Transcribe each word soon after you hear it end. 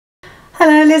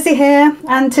Hello, Lizzie here,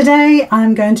 and today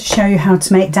I'm going to show you how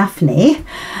to make Daphne.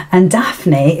 And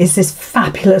Daphne is this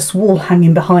fabulous wall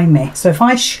hanging behind me. So if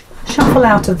I shuffle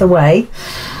out of the way,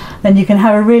 then you can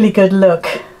have a really good look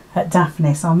at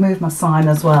Daphne. So I'll move my sign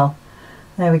as well.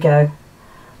 There we go.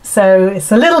 So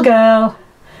it's a little girl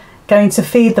going to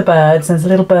feed the birds. There's a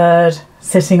little bird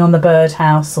sitting on the bird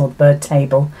house or the bird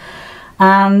table.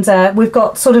 And we've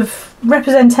got sort of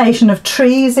representation of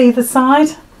trees either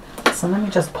side. So let me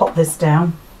just pop this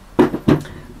down.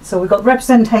 So we've got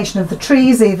representation of the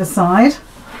trees either side,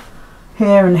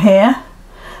 here and here.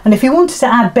 And if you wanted to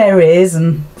add berries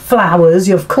and flowers,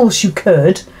 of course you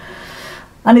could.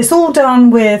 And it's all done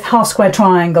with half square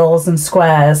triangles and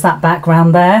squares, that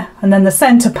background there. And then the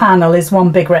centre panel is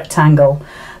one big rectangle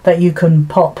that you can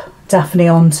pop Daphne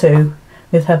onto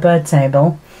with her bird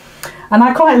table. And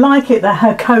I quite like it that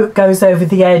her coat goes over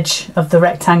the edge of the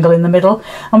rectangle in the middle.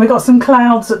 And we've got some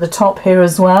clouds at the top here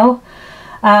as well.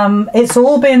 It's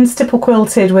all been stipple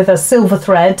quilted with a silver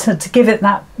thread to give it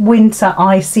that winter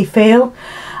icy feel.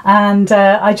 And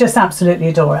I just absolutely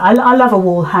adore it. I love a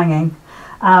wall hanging.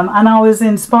 And I was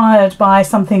inspired by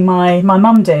something my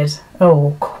mum did,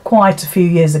 quite a few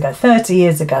years ago, 30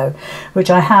 years ago, which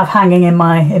I have hanging in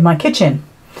my kitchen.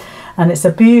 And it's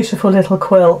a beautiful little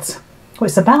quilt. Well,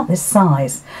 it's about this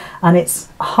size, and it's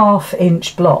 1/2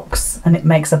 inch blocks, and it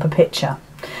makes up a picture.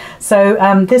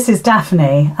 So this is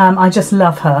Daphne. I just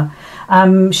love her.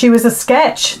 She was a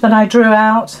sketch that I drew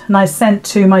out and I sent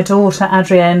to my daughter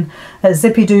Adrienne at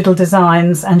Zippy Doodle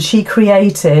Designs, and she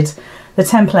created the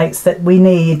templates that we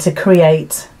need to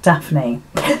create Daphne.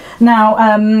 Now,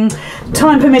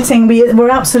 time permitting, we're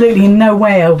absolutely no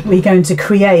way are we going to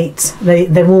create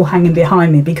the wall hanging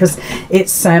behind me, because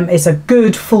it's a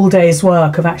good full day's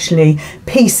work of actually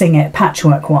piecing it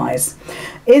patchwork wise.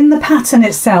 In the pattern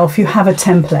itself you have a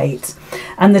template,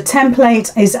 and the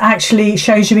template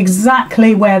shows you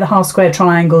exactly where the half square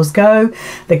triangles go,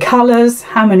 the colours,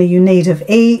 how many you need of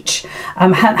each,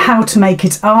 how to make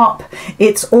it up.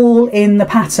 It's all in the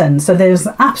pattern, so there's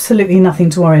absolutely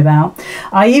nothing to worry about.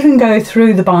 I even go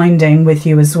through the binding with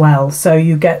you as well, so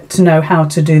you get to know how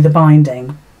to do the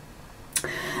binding.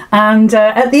 And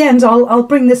at the end I'll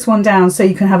bring this one down so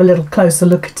you can have a little closer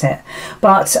look at it.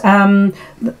 But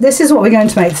this is what we're going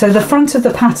to make. So the front of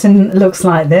the pattern looks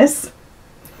like this.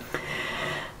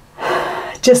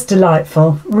 Just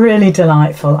delightful, really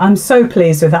delightful. I'm so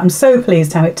pleased with that. I'm so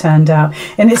pleased how it turned out.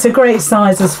 And it's a great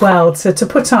size as well to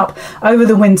put up over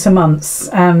the winter months,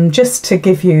 just to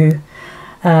give you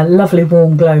a lovely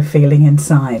warm glow feeling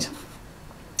inside.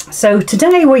 So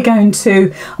today I'm going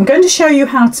to show you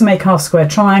how to make half square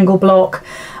triangle block,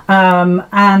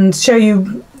 and show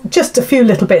you just a few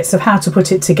little bits of how to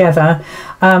put it together.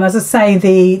 As I say,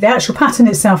 the actual pattern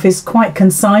itself is quite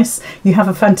concise. You have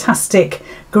a fantastic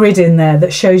grid in there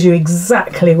that shows you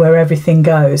exactly where everything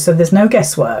goes, so there's no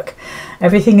guesswork.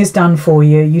 Everything is done for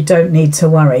you. You don't need to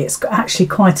worry. It's actually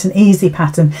quite an easy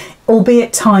pattern,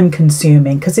 albeit time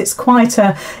consuming, because it's quite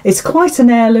an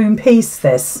heirloom piece,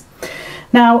 this.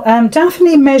 Now,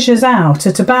 Daphne measures out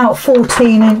at about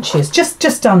 14 inches,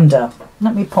 just under.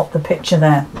 Let me pop the picture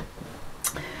there.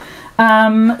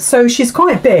 So she's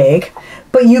quite big,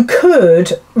 but you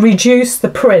could reduce the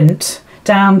print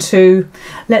down to,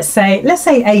 let's say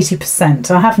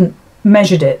 80%. I haven't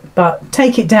measured it, but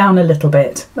take it down a little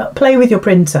bit. Play with your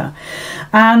printer,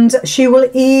 and she will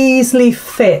easily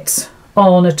fit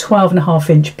on a 12.5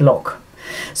 inch block.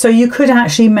 So you could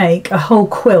actually make a whole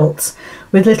quilt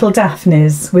with little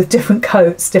Daphnes, with different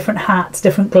coats, different hats,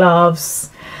 different gloves,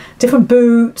 different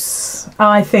boots.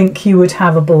 I think you would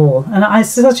have a ball. And it's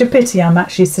such a pity I'm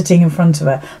actually sitting in front of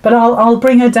her, but I'll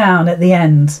bring her down at the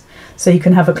end so you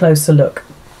can have a closer look.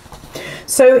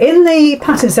 So in the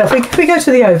pattern itself, if we go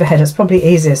to the overhead, it's probably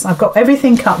easiest. I've got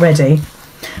everything cut ready,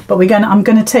 but I'm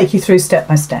going to take you through step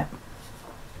by step.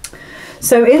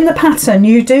 So in the pattern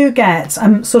you do get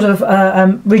sort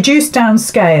of reduced down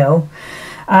scale,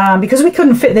 because we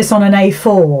couldn't fit this on an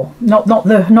A4, not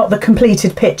the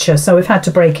completed picture, so we've had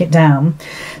to break it down.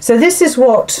 So this is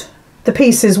what the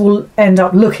pieces will end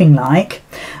up looking like,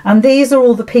 and these are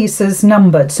all the pieces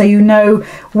numbered, so you know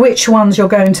which ones you're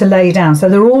going to lay down. So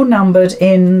they're all numbered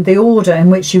in the order in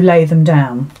which you lay them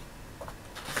down.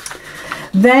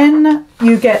 Then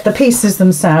you get the pieces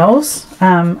themselves,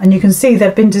 and you can see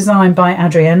they've been designed by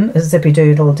Adrienne at Zippy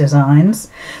Doodle Designs.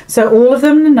 So all of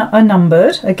them are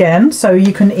numbered again, so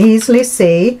you can easily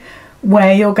see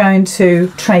where you're going to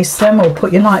trace them or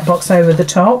put your light box over the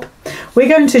top.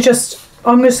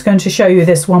 I'm just going to show you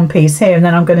this one piece here, and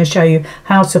then I'm going to show you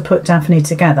how to put Daphne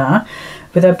together.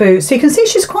 with her boots. So you can see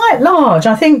she's quite large.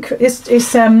 I think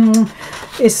it's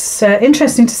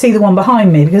interesting to see the one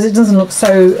behind me because it doesn't look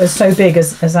so big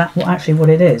as that actually what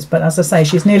it is. But as I say,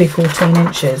 she's nearly 14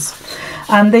 inches.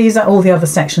 And these are all the other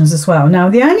sections as well. Now,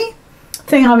 the only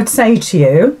thing I would say to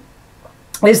you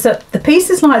is that the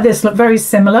pieces like this look very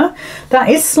similar. That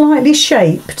is slightly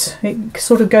shaped. It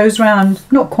sort of goes round,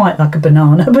 not quite like a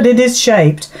banana, but it is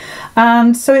shaped.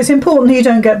 And so it's important that you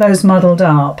don't get those muddled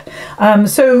up.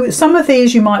 So some of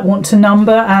these you might want to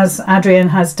number, as Adrian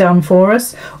has done for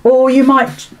us, or you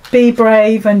might be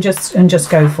brave and just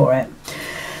go for it.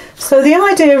 So the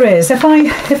idea is, if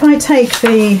I take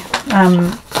the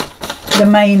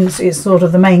main, it's sort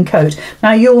of the main coat.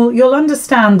 Now you'll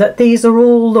understand that these are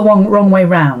all the wrong way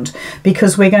round,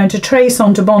 because we're going to trace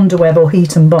onto Bonder web or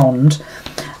heat and bond,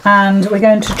 and we're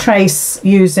going to trace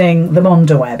using the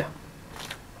Bonder web.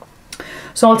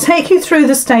 So I'll take you through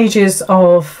the stages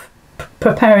of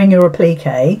preparing your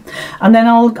applique, and then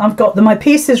I've got my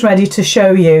pieces ready to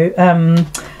show you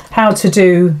how to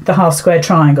do the half square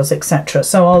triangles, etc.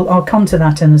 So I'll come to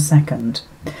that in a second.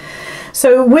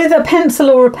 So with a pencil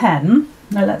or a pen,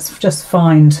 now let's just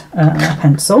find a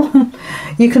pencil,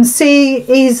 you can see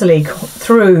easily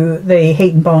through the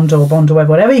heat and bond or Bonder web,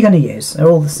 whatever you're going to use, they're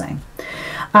all the same.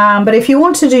 But if you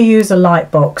wanted to use a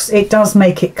light box, it does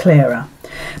make it clearer.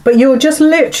 But you're just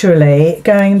literally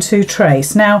going to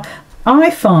trace. Now,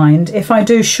 I find if I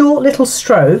do short little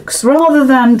strokes, rather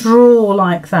than draw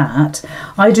like that,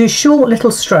 I do short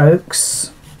little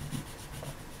strokes,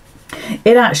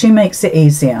 it actually makes it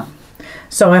easier.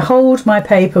 So I hold my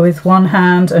paper with one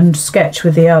hand and sketch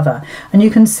with the other. And you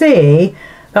can see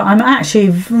that I'm actually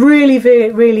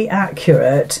really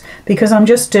accurate because I'm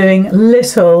just doing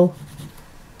little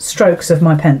strokes of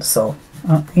my pencil,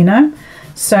 you know.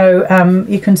 So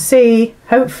you can see,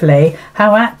 hopefully,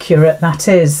 how accurate that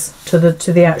is to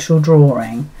the actual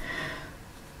drawing.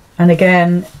 And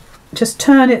again, just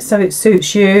turn it so it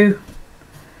suits you,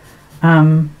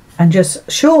 and just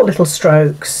short little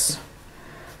strokes,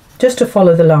 just to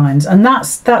follow the lines. And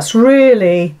that's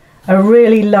really a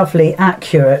really lovely,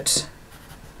 accurate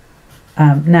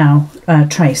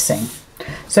tracing.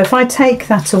 So if I take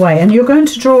that away, and you're going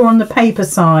to draw on the paper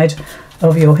side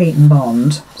of your heat and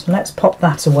bond, so let's pop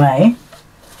that away.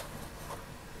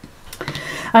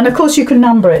 And of course you can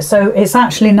number it, so it's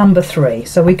actually number 3,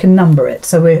 so we can number it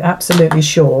so we're absolutely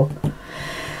sure.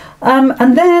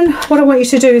 And then what I want you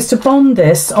to do is to bond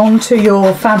this onto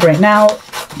your fabric. Now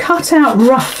cut out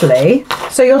roughly,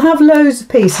 so you'll have loads of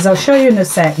pieces. I'll show you in a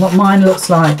sec what mine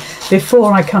looks like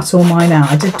before I cut all mine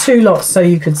out. I did 2 lots so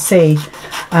you could see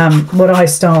what I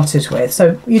started with.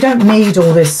 So you don't need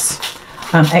all this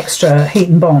extra heat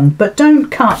and bond, but don't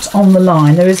cut on the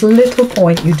line. There is little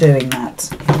point you doing that.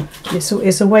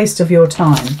 It's a waste of your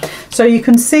time. So you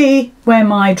can see where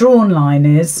my drawn line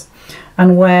is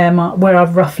and where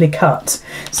I've roughly cut.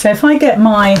 So if I get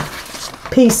my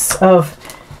piece of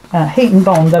heat and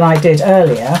bond that I did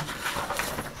earlier,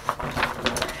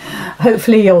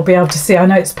 hopefully you'll be able to see. I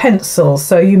know it's pencil,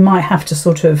 so you might have to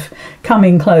sort of come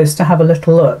in close to have a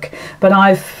little look, but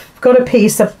I've got a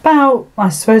piece about, I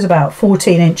suppose, about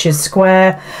 14 inches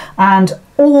square, and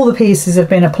all the pieces have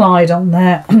been applied on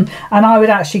there. And I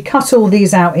would actually cut all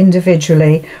these out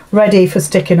individually, ready for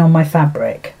sticking on my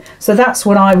fabric. So that's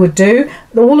what I would do.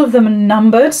 All of them are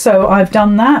numbered, so I've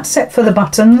done that, except for the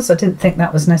buttons. I didn't think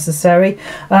that was necessary,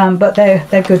 but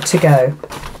they're good to go.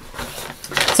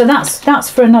 So that's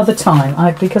for another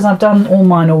time, because I've done all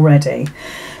mine already.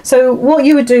 So what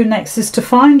you would do next is to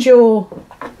find your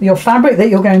fabric that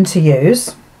you're going to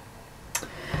use,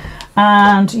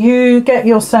 and you get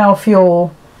yourself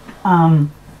your ironing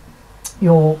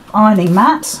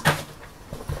mat,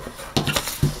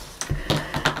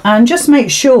 and just make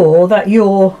sure that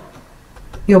your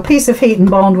piece of heat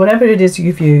and bond, whatever it is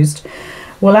you've used,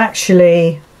 will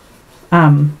actually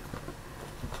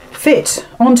fit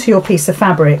onto your piece of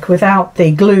fabric without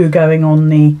the glue going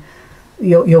on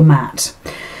your mat.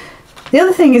 The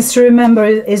other thing is to remember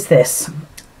is this.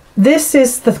 This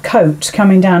is the coat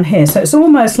coming down here, so it's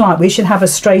almost like we should have a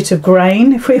straight of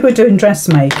grain. If we were doing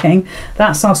dressmaking,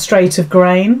 that's our straight of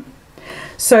grain.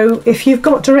 So if you've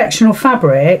got directional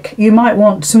fabric, you might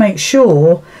want to make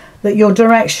sure that your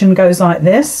direction goes like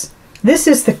this. This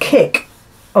is the kick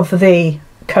of the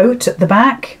coat at the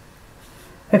back,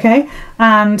 okay,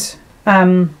 and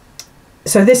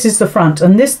so this is the front,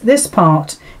 and this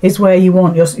part is where you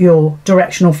want your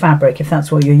directional fabric, if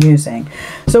that's what you're using.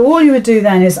 So all you would do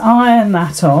then is iron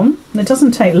that on. It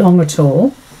doesn't take long at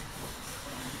all.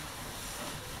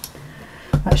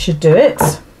 That should do it.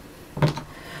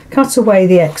 Cut away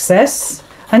the excess.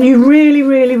 And you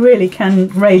really can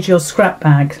raise your scrap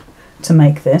bag to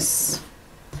make this.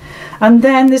 And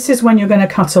then this is when you're going to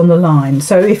cut on the line.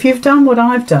 So if you've done what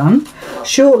I've done,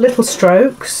 short little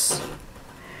strokes,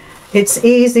 it's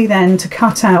easy then to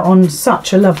cut out on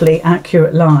such a lovely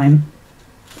accurate line.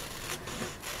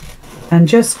 And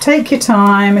just take your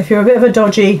time. If you're a bit of a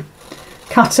dodgy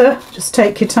cutter, just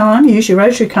take your time. Use your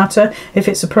rotary cutter if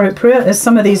it's appropriate. As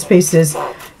some of these pieces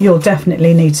you'll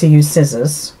definitely need to use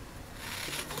scissors.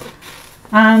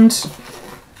 And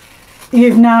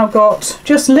you've now got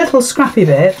just little scrappy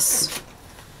bits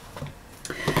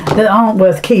that aren't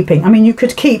worth keeping. I mean, you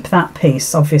could keep that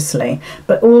piece obviously,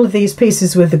 but all of these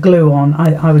pieces with the glue on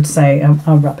I would say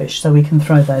are rubbish, so we can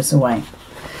throw those away.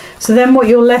 So then what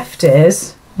you're left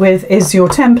is your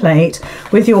template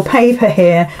with your paper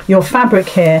here, your fabric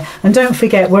here, and don't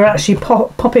forget we're actually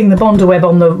popping the Bonder web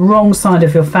on the wrong side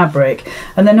of your fabric,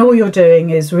 and then all you're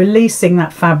doing is releasing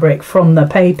that fabric from the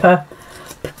paper,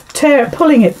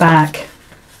 pulling it back,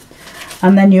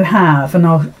 and then you have,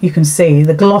 and you can see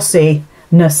the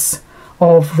glossiness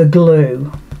of the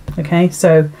glue. Okay,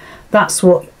 so that's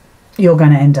what you're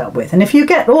going to end up with. And if you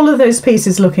get all of those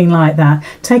pieces looking like that,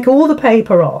 take all the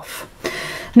paper off.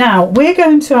 Now we're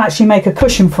going to actually make a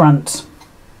cushion front.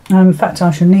 In fact,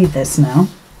 I shall need this now.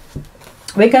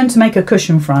 We're going to make a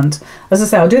cushion front. As I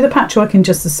say, I'll do the patchwork in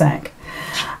just a sec.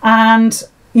 And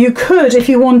you could, if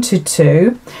you wanted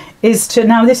to,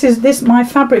 now my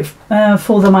fabric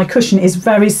for my cushion is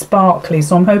very sparkly,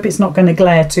 so I hope it's not going to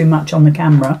glare too much on the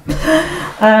camera.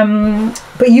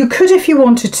 But you could, if you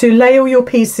wanted to, lay all your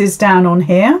pieces down on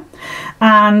here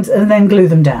and then glue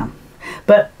them down.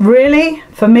 But really,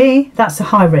 for me, that's a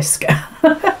high risk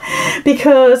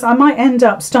because I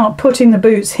might start putting the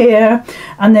boots here,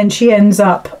 and then she ends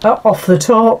up off the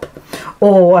top,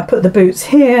 or I put the boots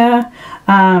here,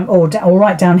 or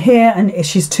right down here, and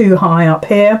she's too high up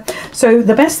here. So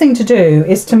the best thing to do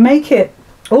is to make it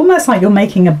almost like you're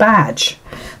making a badge,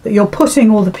 that you're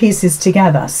putting all the pieces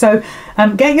together. So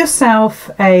get yourself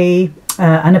an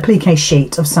applique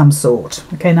sheet of some sort.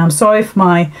 Okay, now I'm sorry if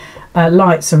my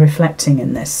lights are reflecting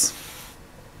in this.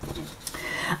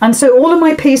 And so all of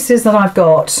my pieces that I've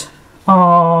got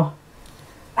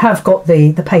have got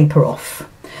the paper off.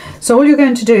 So all you're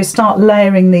going to do is start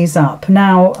layering these up.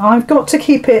 Now I've got to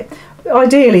keep it,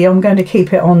 ideally I'm going to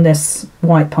keep it on this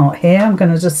white part here. I'm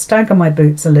going to just stagger my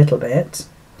boots a little bit.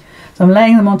 So I'm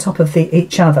laying them on top of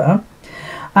each other.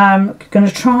 I'm going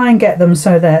to try and get them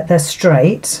so they're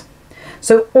straight.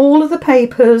 So all of the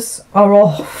papers are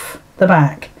off the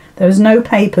back. There's no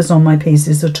papers on my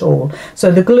pieces at all.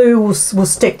 So the glue will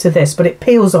stick to this, but it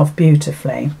peels off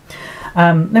beautifully.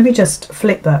 Let me just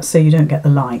flip that so you don't get the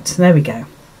light. There we go.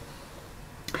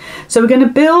 So we're going to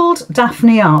build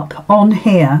Daphne up on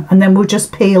here, and then we'll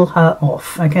just peel her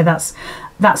off. Okay, that's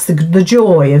the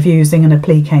joy of using an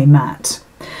applique mat.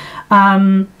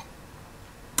 And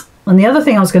the other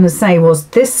thing I was going to say was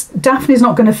Daphne's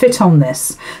not going to fit on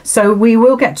this. So we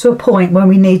will get to a point when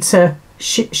we need to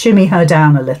shimmy her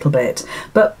down a little bit,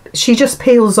 but she just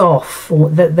peels off, or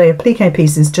the applique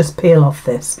pieces just peel off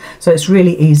this, so it's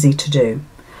really easy to do.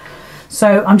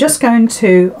 So I'm just going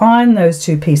to iron those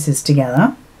two pieces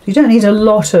together. You don't need a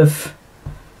lot of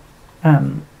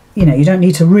you don't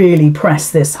need to really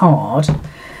press this hard.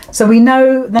 So we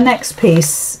know the next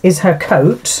piece is her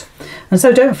coat, and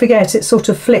so don't forget it sort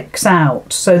of flicks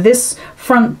out, so this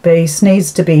front piece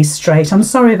needs to be straight. I'm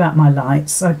sorry about my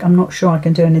lights, I'm not sure I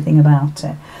can do anything about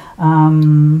it. Let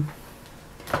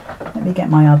me get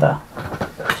my other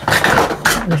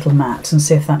little mat and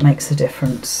see if that makes a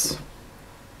difference.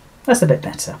 That's a bit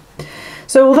better.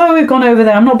 So although we've gone over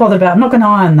there, I'm not bothered about it. I'm not going to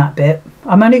iron that bit.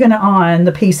 I'm only going to iron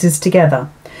the pieces together.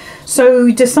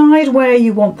 So decide where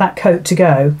you want that coat to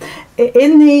go.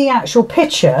 In the actual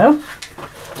picture,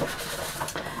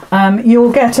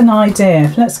 you'll get an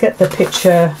idea. Let's get the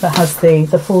picture that has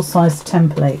the full-size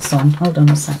templates on. Hold on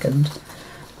a second.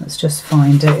 Let's just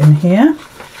find it in here.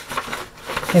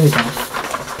 Here we go.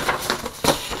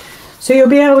 So you'll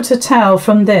be able to tell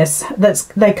from this that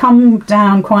they come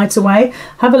down quite a way.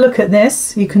 Have a look at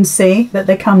this. You can see that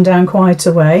they come down quite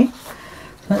a way.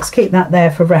 Let's keep that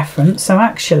there for reference. So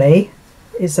actually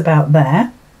it's about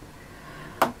there,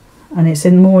 and it's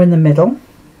more in the middle.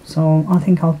 So I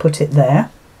think I'll put it there.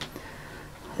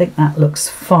 I think that looks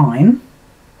fine.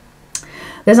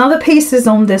 There's other pieces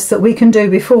on this that we can do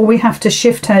before we have to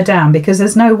shift her down, because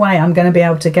there's no way I'm going to be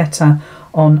able to get her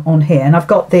on here, and I've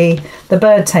got the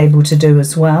bird table to do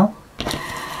as well.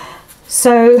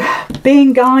 So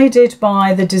being guided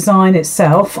by the design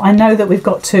itself, I know that we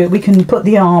can put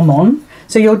the arm on.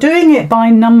 So you're doing it by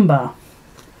number.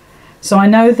 So I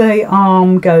know the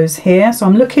arm goes here, so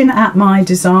I'm looking at my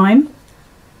design.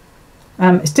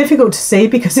 It's difficult to see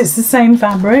because it's the same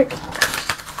fabric.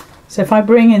 So if I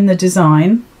bring in the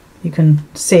design, you can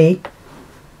see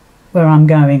where I'm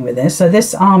going with this. So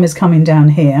this arm is coming down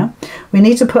here. We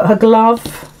need to put her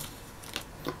glove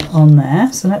on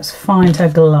there. So let's find her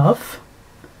glove.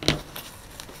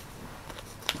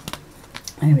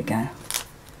 There we go.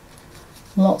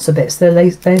 Lots of bits.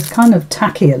 They're kind of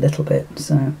tacky a little bit.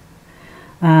 So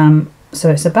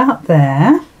it's about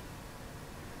there.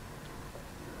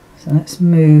 So let's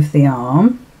move the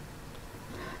arm.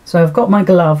 So I've got my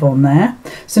glove on there.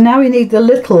 So now we need the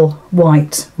little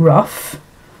white ruff.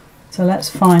 So let's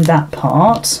find that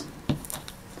part.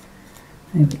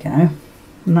 There we go.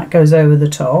 And that goes over the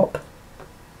top.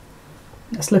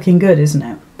 That's looking good, isn't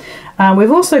it?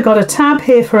 We've also got a tab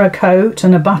here for a coat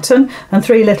and a button and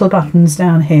 3 little buttons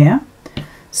down here.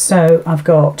 So I've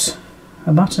got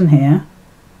a button here.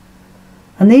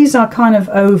 And these are kind of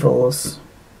ovals.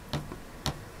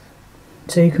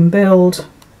 So you can build,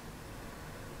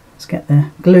 let's get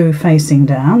the glue facing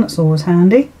down, that's always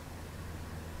handy.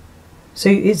 So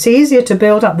it's easier to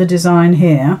build up the design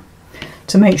here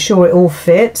to make sure it all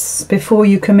fits before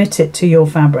you commit it to your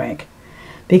fabric.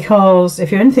 Because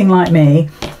if you're anything like me,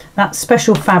 that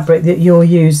special fabric that you're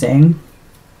using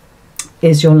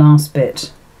is your last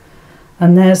bit.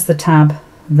 And there's the tab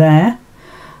there.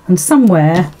 And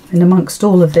somewhere in amongst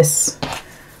all of this,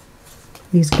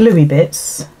 these gluey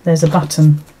bits, there's a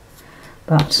button,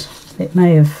 but it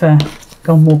may have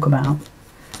gone walkabout.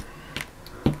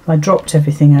 I dropped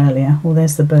everything earlier. Well,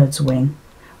 there's the bird's wing.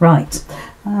 Right,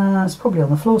 it's probably on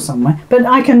the floor somewhere, but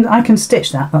I can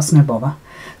stitch that. That's no bother.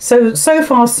 So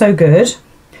far so good.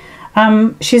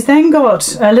 She's then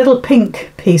got a little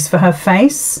pink piece for her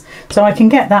face, so I can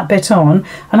get that bit on.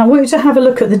 And I want you to have a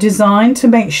look at the design to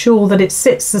make sure that it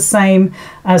sits the same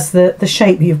as the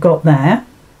shape you've got there.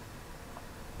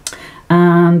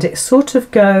 And it sort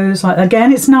of goes like,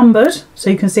 again, it's numbered, so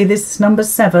you can see this is number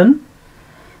 7.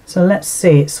 So let's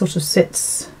see, it sort of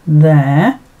sits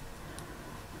there.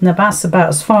 Now that's about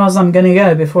as far as I'm going to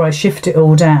go before I shift it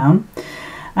all down.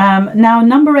 Now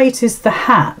number 8 is the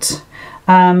hat,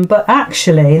 but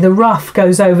actually the ruff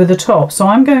goes over the top. So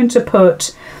I'm going to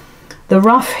put the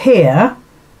ruff here,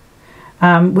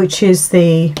 which is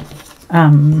the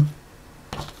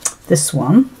this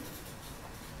one.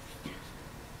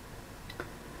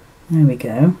 There we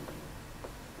go.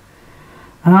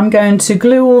 And I'm going to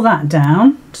glue all that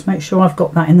down to make sure I've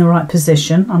got that in the right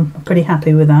position. I'm pretty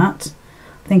happy with that.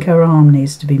 I think her arm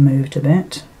needs to be moved a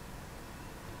bit.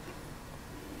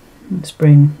 Let's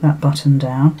bring that button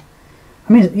down.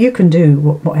 I mean, you can do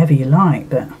whatever you like,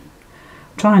 but I'm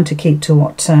trying to keep to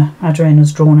what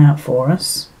Adriana's drawn out for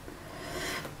us.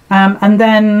 And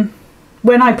then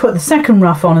when I put the second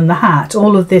ruff on and the hat,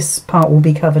 all of this part will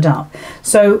be covered up.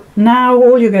 So now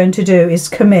all you're going to do is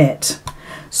commit.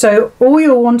 So all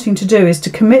you're wanting to do is to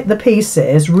commit the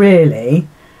pieces, really,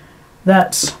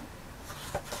 that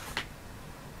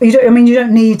you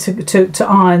don't need to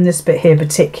iron this bit here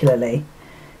particularly.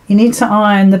 You need to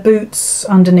iron the boots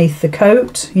underneath the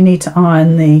coat. You need to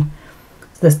iron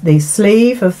the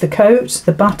sleeve of the coat,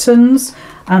 the buttons,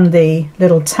 and the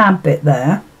little tab bit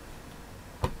there.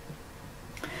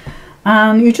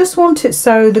 And you just want it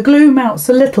so the glue melts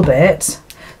a little bit,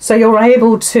 so you're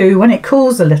able to, when it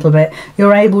cools a little bit,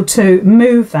 you're able to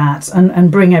move that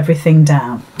and bring everything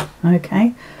down.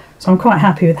 Okay, so I'm quite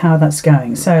happy with how that's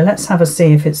going. So let's have a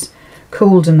see if it's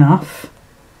cooled enough.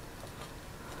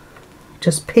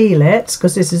 Just peel it,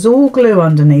 because this is all glue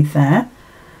underneath there.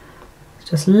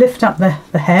 Just lift up the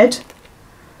head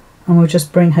and we'll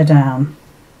just bring her down.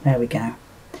 There we go.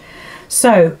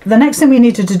 So the next thing we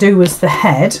needed to do was the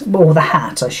head, or the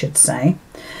hat I should say,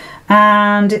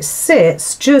 and it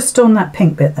sits just on that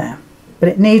pink bit there, but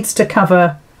it needs to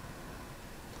cover,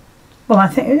 well, I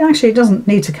think it doesn't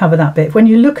need to cover that bit. When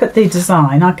you look at the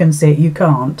design, I can see it, you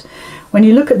can't. When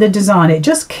you look at the design, it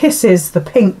just kisses the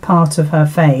pink part of her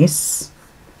face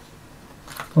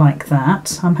like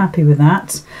that. I'm happy with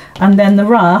that. And then the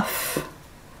ruff,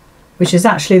 which is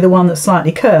actually the one that's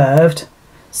slightly curved,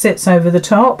 sits over the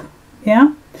top.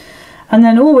 Yeah, and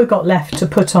then all we've got left to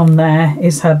put on there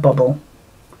is her bobble.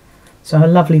 So her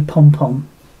lovely pom-pom.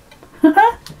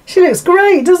 She looks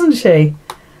great, doesn't she?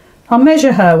 I'll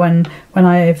measure her when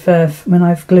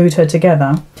I've glued her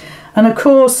together. And of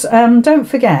course, don't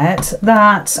forget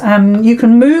that you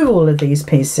can move all of these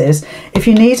pieces. If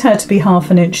you need her to be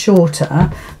half an inch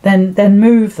shorter, then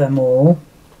move them all.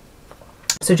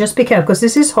 So just be careful, because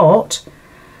this is hot.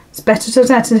 It's better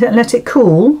to let it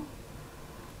cool.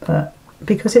 But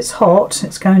because it's hot,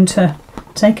 it's going to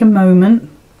take a moment.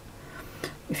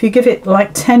 If you give it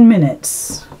like 10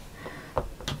 minutes,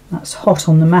 that's hot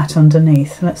on the mat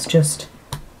underneath. Let's just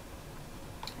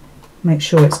make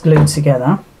sure it's glued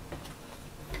together.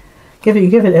 Give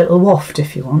it a little waft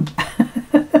if you want.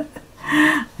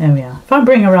 There we are. If I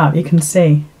bring her up, you can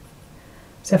see.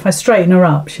 So if I straighten her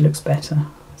up, she looks better.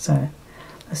 So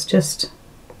let's just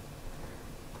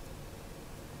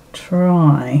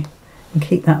try and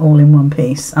keep that all in one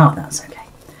piece. Oh, that's okay.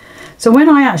 So when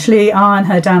I actually iron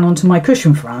her down onto my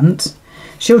cushion front,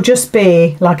 she'll just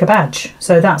be like a badge.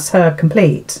 So that's her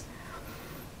complete.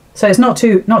 So it's not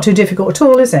too difficult at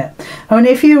all, is it? I mean,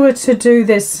 if you were to do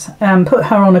this, put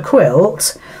her on a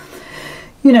quilt,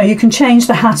 you know, you can change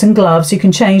the hat and gloves, you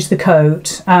can change the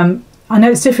coat. I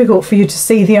know it's difficult for you to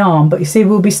see the arm, but you see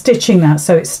we'll be stitching that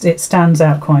so it stands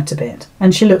out quite a bit.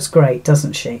 And she looks great,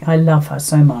 doesn't she? I love her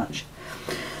so much.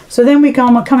 So then we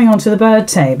come coming onto the bird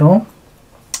table.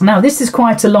 Now this is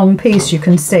quite a long piece, you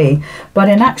can see, but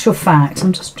in actual fact,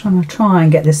 I'm just trying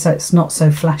and get this so it's not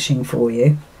so flashing for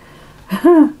you.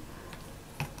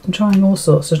 I'm trying all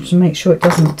sorts to make sure it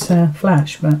doesn't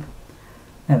flash, but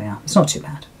there we are. It's not too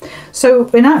bad. So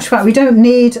in actual fact, we don't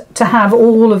need to have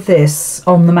all of this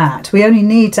on the mat. We only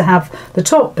need to have the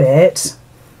top bit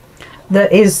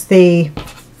that is the...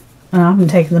 I haven't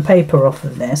taken the paper off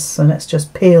of this, so let's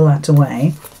just peel that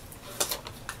away.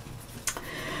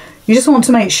 You just want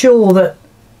to make sure that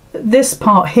this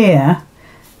part here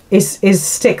is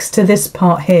sticks to this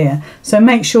part here. So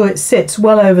make sure it sits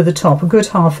well over the top, a good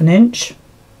 ½ inch.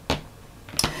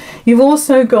 You've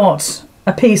also got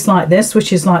a piece like this,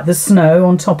 which is like the snow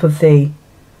on top of the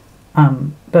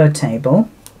bird table,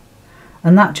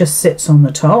 and that just sits on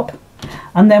the top.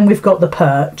 And then we've got the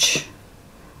perch,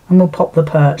 and we'll pop the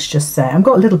perch just there. I've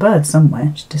got a little bird somewhere,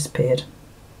 it's disappeared.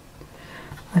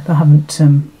 I hope I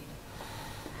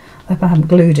haven't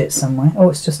glued it somewhere. Oh,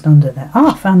 it's just under there.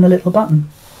 Ah, I found the little button.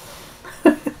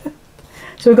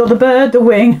 So we've got the bird, the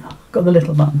wing, got the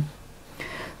little button.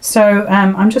 So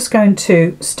I'm just going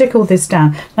to stick all this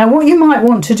down. Now what you might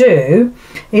want to do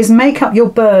is make up your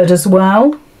bird as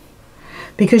well,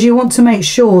 because you want to make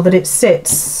sure that it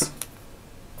sits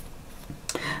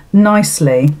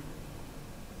nicely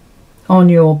on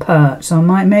your perch. So I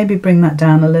might maybe bring that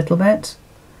down a little bit.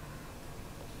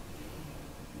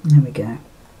 There we go.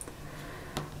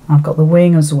 I've got the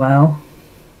wing as well,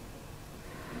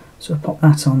 so I'll pop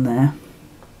that on there.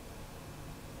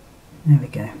 There we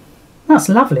go. That's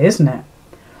lovely, isn't it?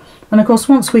 And of course,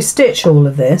 once we stitch all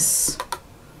of this,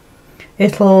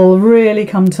 it'll really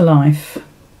come to life.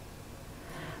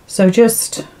 So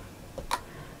just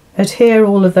adhere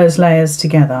all of those layers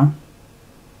together,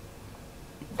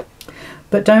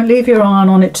 but don't leave your iron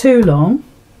on it too long,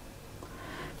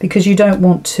 because you don't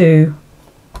want to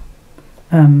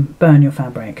burn your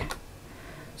fabric.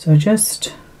 So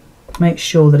just make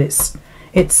sure that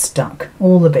it's stuck,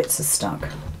 all the bits are stuck.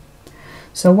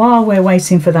 So while we're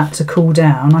waiting for that to cool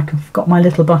down, I've got my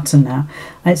little button now.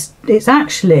 It's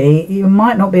actually, you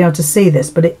might not be able to see this,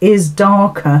 but it is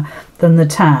darker than the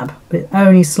tab, but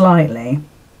only slightly.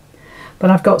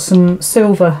 But I've got some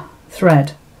silver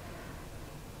thread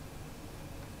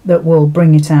that will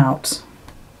bring it out.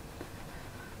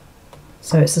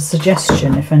 So it's a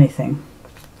suggestion, if anything.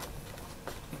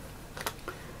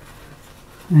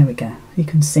 There we go, you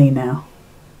can see now.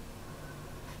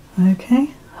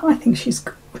 Okay. I think she's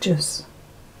gorgeous.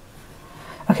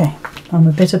 Okay, I'm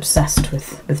a bit obsessed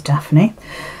with Daphne.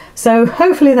 So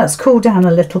hopefully that's cooled down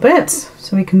a little bit,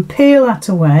 so we can peel that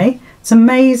away. It's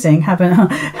amazing having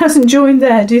hasn't joined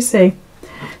there, do you see?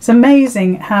 It's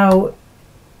amazing how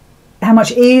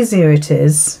much easier it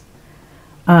is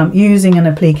using an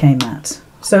applique mat.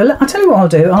 So I'll tell you what I'll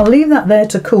do. I'll leave that there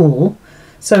to cool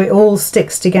so it all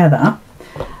sticks together.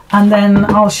 And then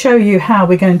I'll show you how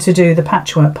we're going to do the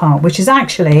patchwork part, which is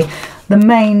actually the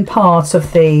main part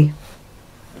of the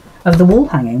wall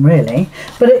hanging, really.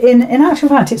 But in actual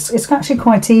fact, it's actually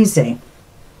quite easy.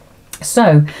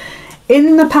 So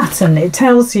in the pattern, it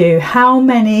tells you how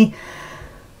many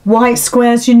white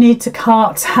squares you need to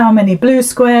cut, how many blue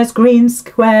squares, green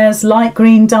squares, light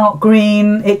green, dark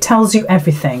green. It tells you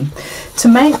everything. To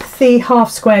make the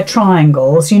half square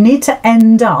triangles, you need to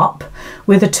end up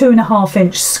with a 2.5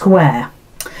 inch square.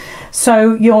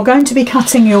 So you're going to be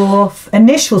cutting your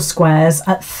initial squares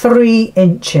at 3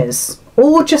 inches,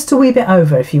 or just a wee bit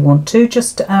over if you want to,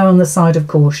 just to err on the side of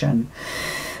caution.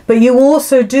 But you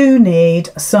also do need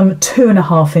some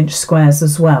 2.5 inch squares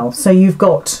as well. So you've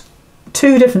got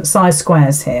 2 different size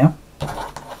squares here.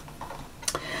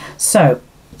 So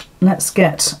let's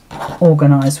get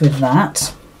organised with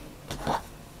that.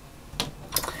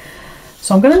 So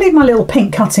So I'm going to leave my little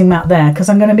pink cutting mat there because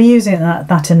I'm going to be using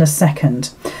that in a second.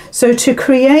 So to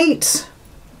create,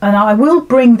 and I will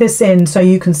bring this in so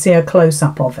you can see a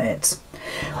close-up of it,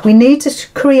 we need to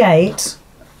create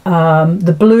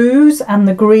the blues and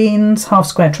the greens half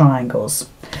square triangles.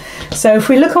 So if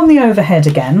we look on the overhead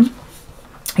again,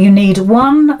 you need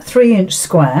 1 3-inch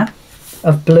square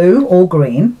of blue or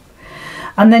green,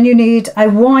 and then you need a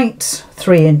white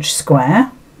 3-inch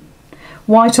square.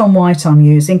 White on white I'm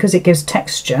using because it gives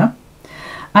texture,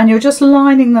 and you're just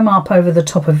lining them up over the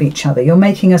top of each other. You're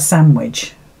making a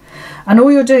sandwich, and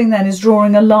all you're doing then is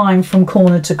drawing a line from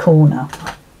corner to corner.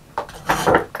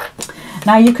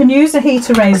 Now you can use a heat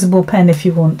erasable pen if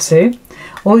you want to,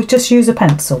 or just use a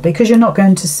pencil because you're not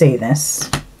going to see this.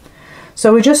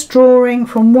 So we're just drawing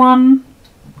from one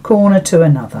corner to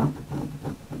another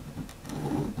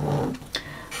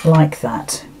like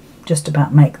that. Just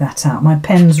about make that out. My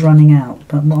pen's running out,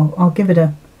 but I'll give it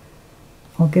a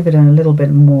little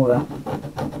bit more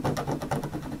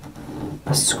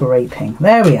a scraping.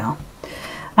 There we are.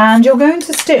 And you're going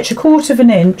to stitch 1/4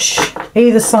 inch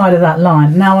either side of that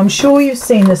line. Now I'm sure you've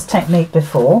seen this technique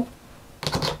before,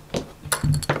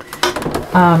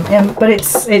 but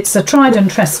it's a tried and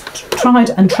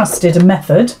trusted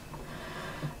method.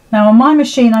 Now on my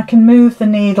machine I can move the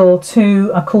needle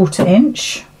to 1/4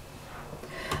 inch.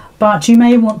 But you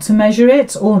may want to measure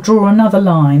it or draw another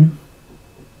line.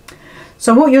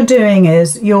 So what you're doing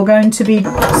is you're going to be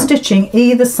stitching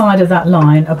either side of that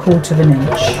line 1/4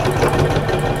 inch.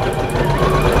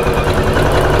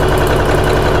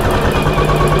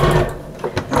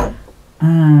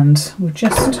 And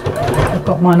I've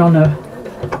got mine on a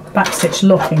backstitch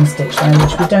locking stitch there,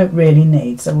 which we don't really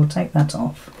need, so we'll take that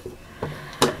off.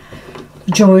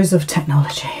 The joys of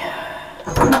technology.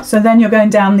 So then you're going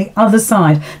down the other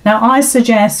side. Now I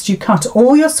suggest you cut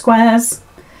all your squares,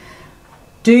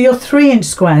 do your 3-inch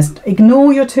squares,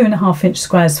 ignore your 2.5-inch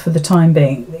squares for the time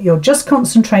being. You're just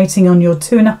concentrating on your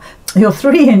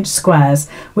 3-inch squares,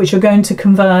 which you're going to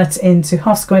convert into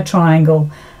half square triangle,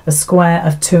 a square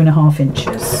of 2.5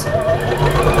 inches.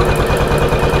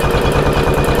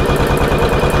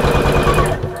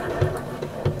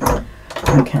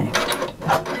 Okay.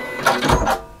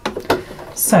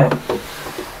 So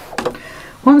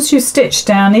once you stitch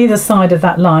down either side of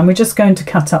that line, we're just going to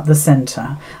cut up the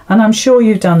centre. And I'm sure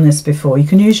you've done this before. You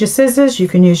can use your scissors, you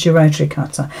can use your rotary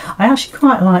cutter. I actually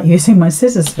quite like using my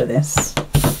scissors for this.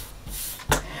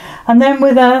 And then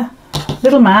with a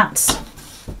little mat,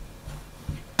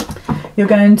 you're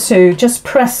going to just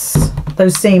press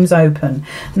those seams open.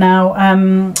 Now,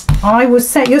 I would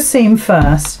set your seam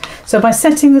first. So by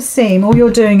setting the seam, all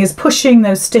you're doing is pushing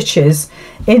those stitches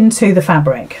into the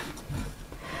fabric.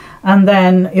 And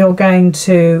then you're going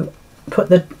to put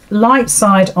the light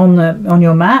side on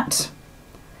your mat,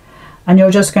 and you're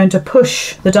just going to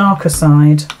push the darker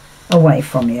side away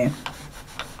from you.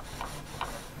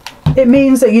 It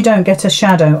means that you don't get a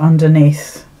shadow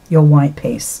underneath your white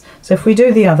piece. So if we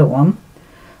do the other one,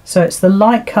 so it's the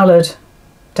light coloured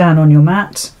down on your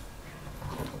mat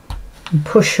and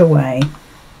push away.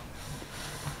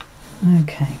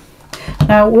 Okay.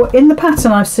 Now in the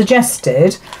pattern I've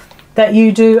suggested that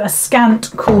you do a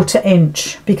scant 1/4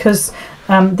 inch because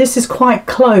this is quite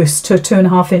close to a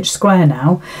 2.5-inch square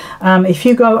now. If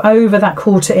you go over that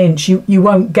 1/4 inch, you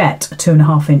won't get a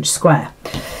 2.5 inch square.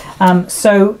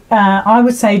 So I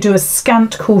would say do a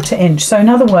scant 1/4 inch. So in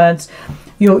other words,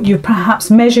 you perhaps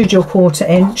measured your 1/4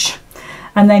 inch,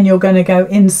 and then you're going to go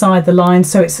inside the line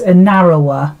so it's a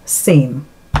narrower seam.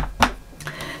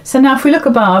 So now if we look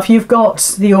above, you've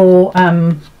got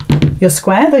your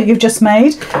square that you've just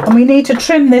made, and we need to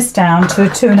trim this down to a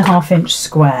 2.5 inch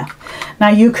square. Now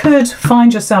you could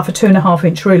find yourself a 2.5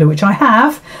 inch ruler, which I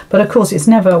have, but of course it's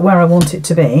never where I want it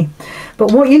to be.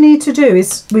 But what you need to do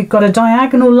is, we've got a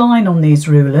diagonal line on these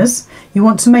rulers. You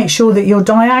want to make sure that your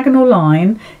diagonal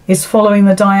line is following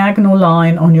the diagonal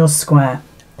line on your square.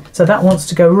 So that wants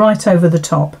to go right over the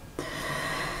top.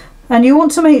 And you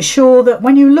want to make sure that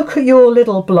when you look at your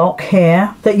little block here,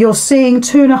 that you're seeing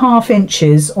 2.5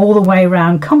 inches all the way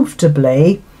around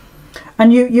comfortably.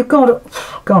 And you've got,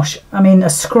 gosh, I mean, a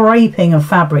scraping of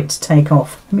fabric to take off.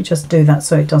 Let me just do that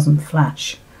so it doesn't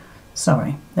flash.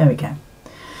 Sorry, there we go.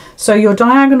 So your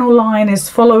diagonal line is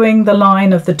following the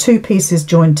line of the two pieces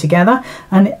joined together.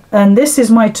 And this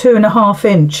is my 2.5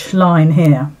 inch line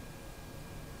here.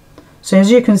 So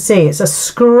as you can see, it's a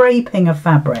scraping of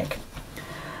fabric.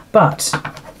 But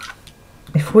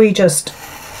if we just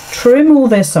trim all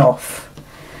this off,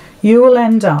 you will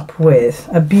end up with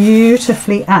a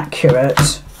beautifully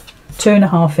accurate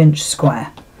 2.5 inch square.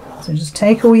 So just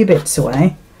take all your bits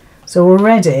away. So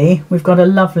already we've got a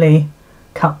lovely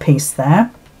cut piece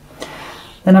there.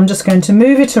 Then I'm just going to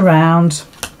move it around,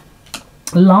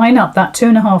 line up that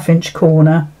 2.5 inch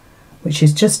corner, which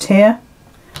is just here.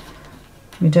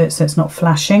 We do it so it's not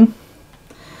flashing.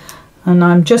 And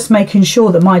I'm just making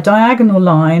sure that my diagonal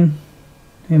line,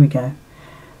 here we go,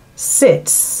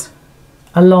 sits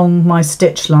along my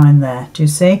stitch line there. Do you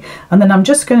see? And then I'm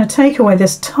just going to take away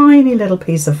this tiny little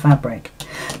piece of fabric.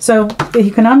 So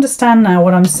you can understand now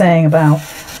what I'm saying about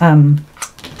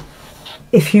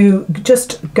if you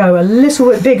just go a little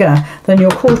bit bigger than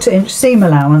your 1/4 inch seam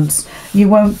allowance, you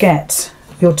won't get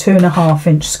your 2.5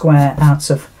 inch square out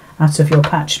of your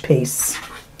patch piece.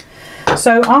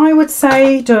 So I would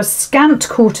say do a scant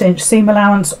 1/4 inch seam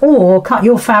allowance, or cut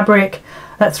your fabric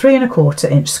at 3¼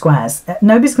 inch squares.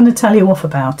 Nobody's going to tell you off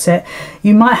about it.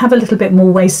 You might have a little bit more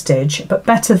wastage, but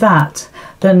better that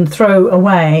than throw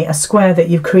away a square that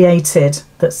you've created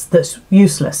that's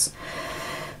useless.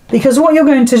 Because what you're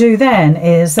going to do then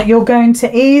is that you're going to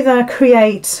either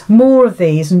create more of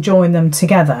these and join them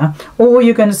together, or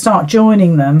you're going to start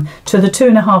joining them to the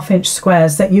 2.5 inch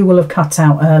squares that you will have cut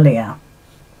out earlier.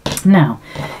 Now,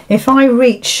 if I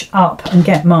reach up and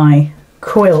get my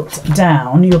quilt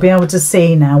down, you'll be able to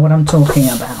see now what I'm talking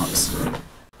about.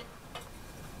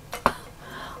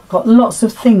 I've got lots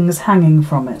of things hanging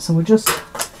from it, so we'll just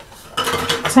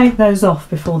take those off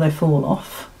before they fall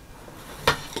off.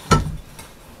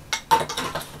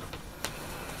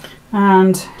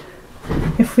 And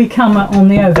if we come on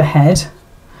the overhead,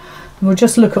 we'll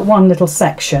just look at one little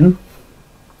section.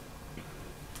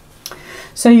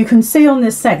 So you can see on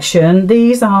this section,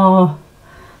 these are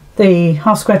the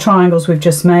half square triangles we've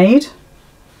just made,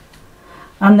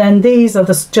 and then these are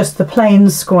just the plain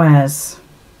squares,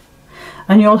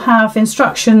 and you'll have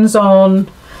instructions on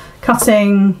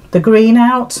cutting the green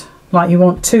out, like you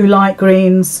want 2 light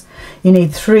greens, you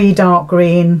need 3 dark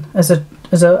green as a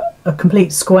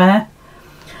complete square.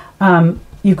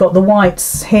 You've got the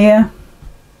whites here,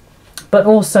 but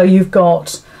also you've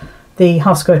got the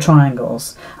half square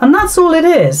triangles, and that's all it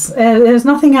is. There's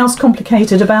nothing else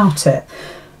complicated about it.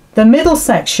 The middle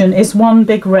section is one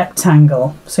big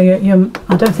rectangle, so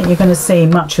I don't think you're going to see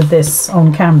much of this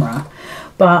on camera,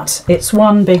 but it's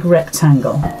one big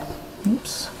rectangle.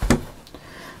 Oops,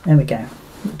 there we go,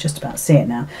 just about see it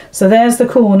now. So there's the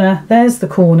corner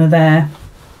there.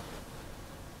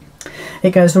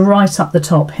 It goes right up the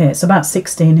top here. It's about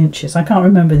 16 inches. I can't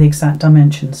remember the exact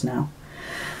dimensions now.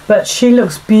 But she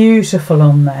looks beautiful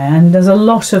on there, and there's a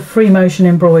lot of free motion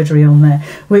embroidery on there,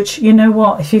 which, you know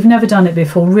what, if you've never done it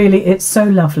before, really it's so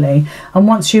lovely, and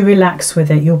once you relax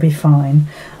with it you'll be fine.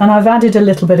 And I've added a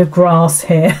little bit of grass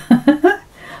here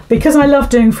because I love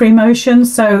doing free motion,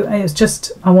 so it's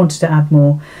just, I wanted to add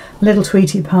more. Little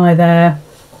Tweety pie there,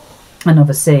 and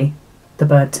obviously the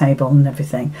bird table and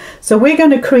everything. So we're going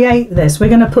to create this, we're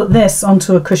going to put this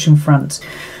onto a cushion front.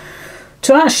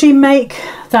 To actually make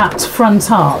that front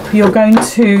up, you're going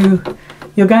to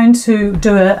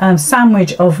do a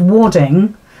sandwich of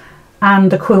wadding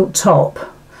and the quilt top,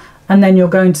 and then you're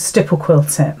going to stipple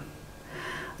quilt it.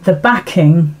 The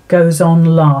backing goes on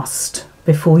last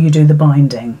before you do the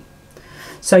binding.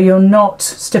 So you're not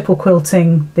stipple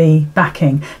quilting the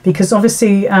backing, because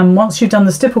obviously once you've done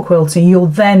the stipple quilting, you're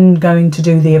then going to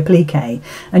do the applique,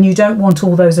 and you don't want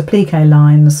all those applique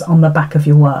lines on the back of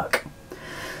your work.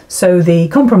 So the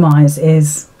compromise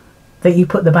is that you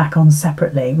put the back on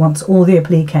separately once all the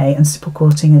applique and stipple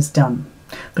quilting is done.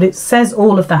 But it says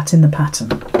all of that in the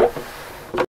pattern.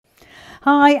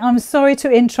 Hi, I'm sorry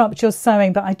to interrupt your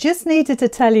sewing, but I just needed to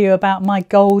tell you about my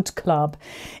Gold Club.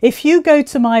 If you go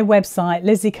to my website,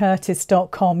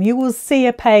 lizzycurtis.com, you will see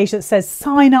a page that says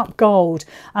Sign Up Gold,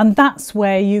 and that's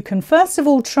where you can first of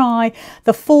all try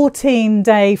the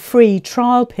 14-day free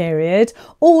trial period,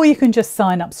 or you can just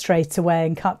sign up straight away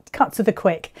and cut to the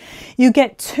quick. You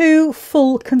get 2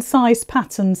 full concise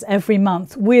patterns every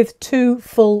month with 2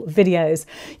 full videos.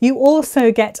 You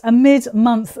also get a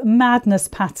mid-month madness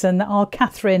pattern that our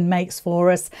Catherine makes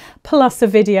for us, plus a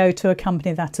video to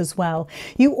accompany that as well.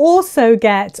 You also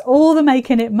get all the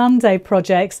Making It Monday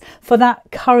projects for that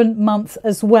current month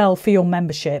as well for your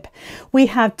membership. We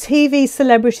have TV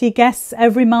celebrity guests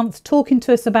every month talking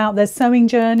to us about their sewing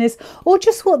journeys or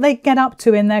just what they get up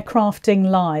to in their crafting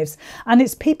lives. And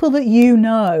it's people that you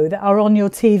know that are on your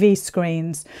TV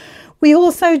screens. We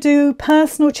also do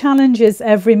personal challenges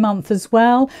every month as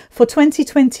well. For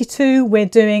 2022, we're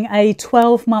doing a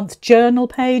 12-month journal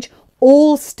page,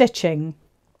 all stitching.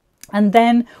 And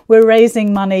then we're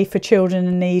raising money for children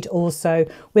in need also,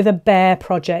 with a bear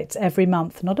project every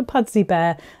month. Not a Pudsey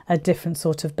bear, a different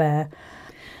sort of bear.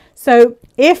 So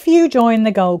if you join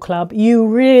the Gold Club, you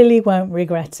really won't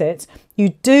regret it. You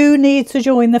do need to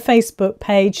join the Facebook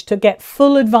page to get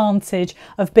full advantage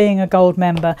of being a gold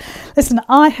member. Listen,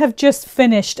 I have just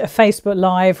finished a Facebook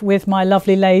Live with my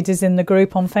lovely ladies in the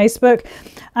group on Facebook,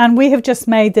 and we have just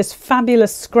made this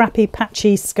fabulous scrappy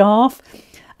patchy scarf.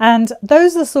 And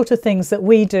those are the sort of things that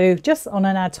we do just on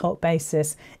an ad hoc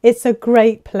basis. It's a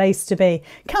great place to be.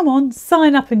 Come on,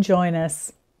 sign up and join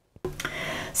us.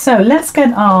 So let's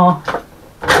get our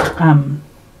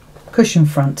cushion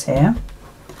front here.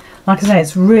 Like I say,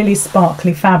 it's really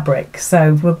sparkly fabric,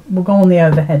 so we'll go on the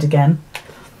overhead again.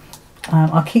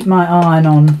 I'll keep my iron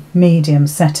on medium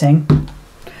setting.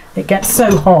 It gets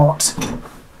so hot.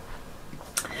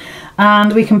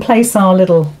 And we can place our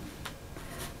little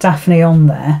Daphne on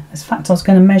there. In fact, I was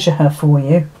going to measure her for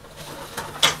you.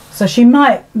 So she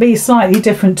might be slightly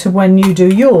different to when you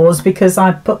do yours, because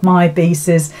I put my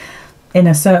pieces in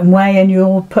a certain way and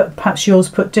you'll put perhaps yours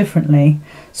put differently.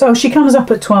 So she comes up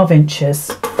at 12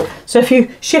 inches. So if you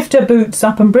shift her boots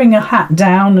up and bring her hat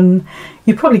down, and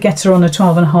you probably get her on a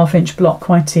 12.5-inch block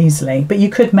quite easily, but you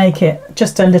could make it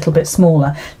just a little bit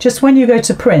smaller. Just when you go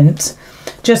to print,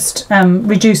 just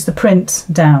reduce the print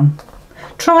down.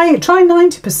 Try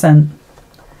 90%.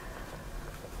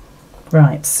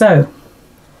 Right, so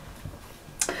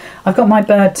I've got my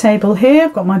bird table here.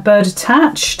 I've got my bird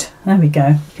attached. There we go,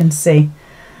 you can see.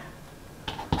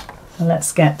 So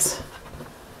let's get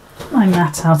my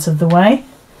mat out of the way.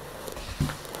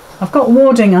 I've got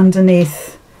warding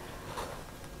underneath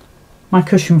my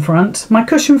cushion front. My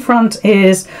cushion front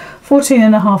is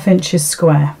 14.5 inches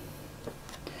square.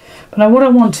 But what I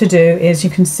want to do is, you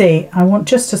can see, I want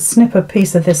just to snip a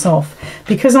piece of this off.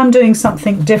 Because I'm doing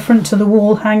something different to the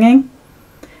wall hanging,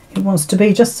 it wants to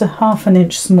be just a 1/2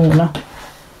 inch smaller.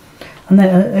 And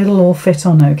then it'll all fit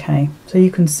on okay. So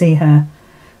you can see her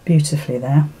beautifully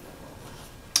there.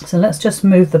 So let's just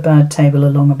move the bird table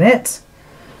along a bit.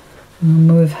 And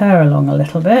move her along a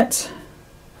little bit.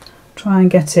 Try and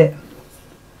get it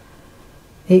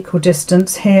equal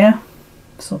distance here.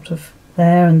 Sort of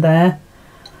there,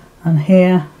 and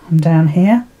here and down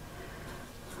here.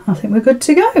 I think we're good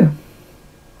to go.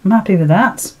 I'm happy with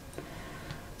that.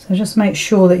 So just make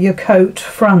sure that your coat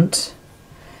front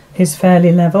is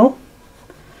fairly level.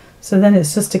 So then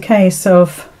it's just a case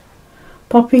of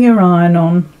popping your iron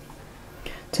on,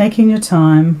 taking your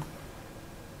time.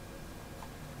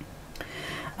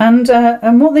 And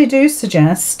what they do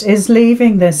suggest is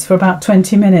leaving this for about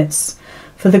 20 minutes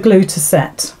for the glue to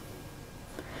set.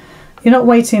 You're not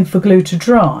waiting for glue to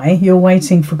dry, you're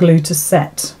waiting for glue to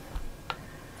set.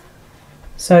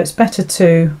 So it's better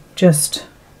to just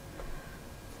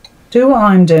do what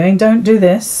I'm doing. Don't do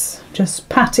this, just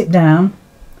pat it down,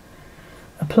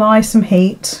 apply some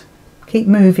heat, keep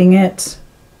moving it.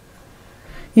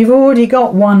 You've already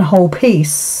got one whole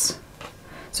piece,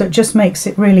 so it just makes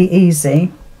it really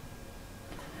easy.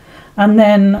 And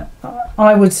then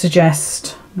I would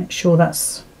suggest, make sure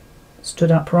that's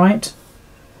stood upright,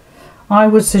 I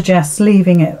would suggest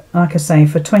leaving it, like I say,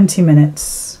 for 20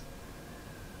 minutes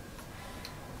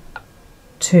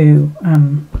to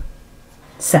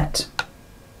set.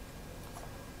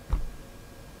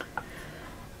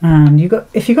 And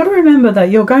if you've got to remember that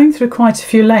you're going through quite a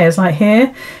few layers, like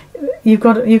here you've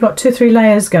got 2 or 3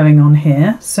 layers going on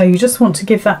here, so you just want to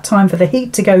give that time for the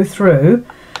heat to go through,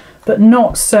 but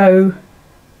not so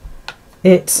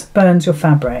it burns your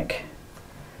fabric.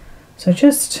 So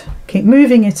just keep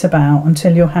moving it about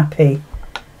until you're happy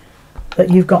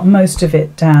that you've got most of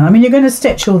it down. I mean, you're going to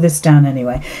stitch all this down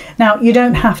anyway. Now, you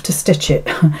don't have to stitch it.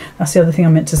 That's the other thing I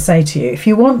meant to say to you. If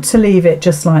you want to leave it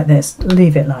just like this,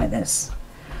 leave it like this.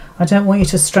 I don't want you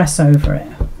to stress over it.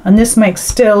 And this makes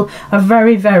still a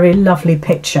very, very lovely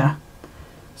picture.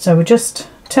 So we'll just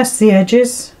test the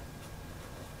edges.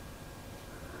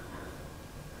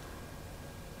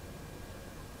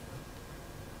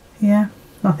 Yeah,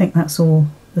 I think that's all,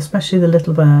 especially the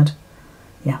little bird.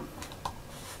 Yeah.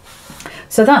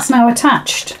 So that's now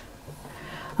attached.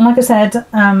 And like I said,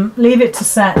 leave it to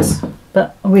set,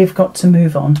 but we've got to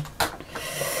move on.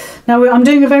 Now I'm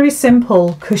doing a very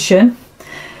simple cushion.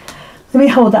 Let me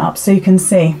hold that up so you can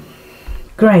see.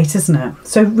 Great, isn't it?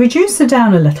 So reduce her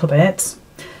down a little bit,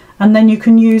 and then you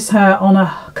can use her on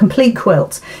a complete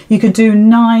quilt. You could do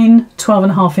 9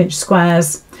 12.5-inch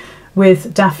squares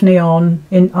with Daphne on,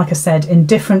 in, like I said, in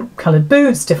different coloured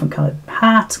boots, different coloured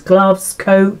hat, gloves,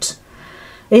 coat,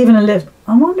 even a little.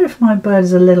 I wonder if my bird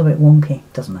is a little bit wonky.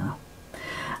 Doesn't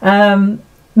matter.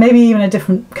 Maybe even a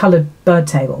different coloured bird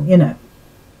table, you know,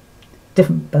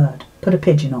 different bird. Put a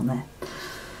pigeon on there.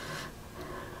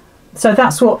 So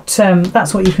that's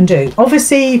what you can do.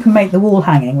 Obviously you can make the wall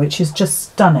hanging, which is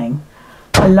just stunning.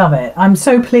 I love it. I'm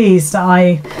so pleased that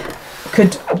I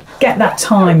could get that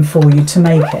time for you to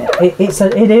make it.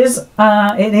 It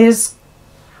is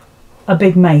a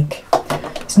big make.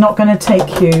 It's not going to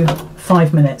take you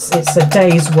 5 minutes. It's a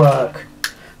day's work,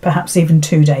 perhaps even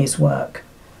 2 days work,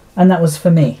 and that was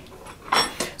for me.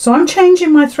 So I'm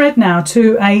changing my thread now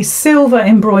to a silver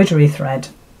embroidery thread,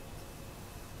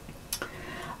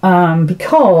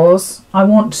 because I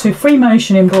want to free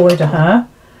motion embroider her.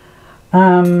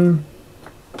 I'm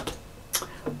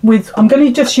going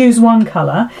to just use one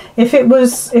colour. If I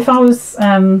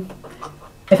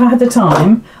had the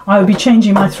time, I would be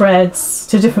changing my threads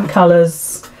to different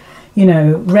colours. You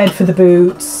know, red for the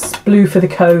boots, blue for the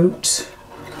coat,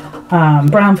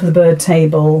 brown for the bird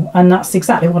table, and that's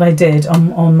exactly what I did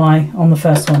on the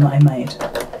first one that I made.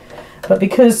 But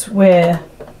because we're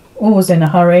always in a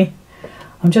hurry,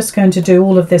 I'm just going to do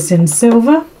all of this in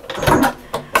silver.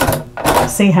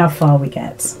 See how far we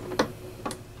get.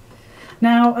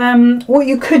 Now, what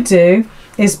you could do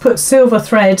is put silver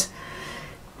thread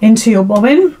into your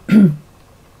bobbin,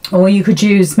 or you could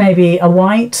use maybe a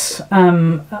white,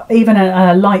 even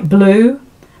a light blue,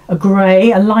 a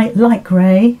grey, a light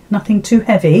grey, nothing too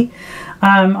heavy.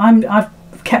 I've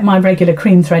kept my regular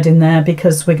cream thread in there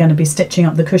because we're going to be stitching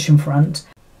up the cushion front.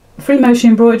 Free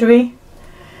motion embroidery,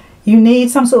 you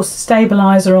need some sort of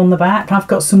stabiliser on the back. I've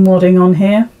got some wadding on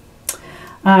here.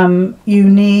 You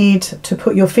need to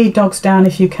put your feed dogs down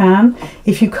if you can.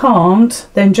 If you can't,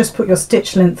 then just put your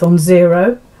stitch length on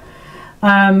 0.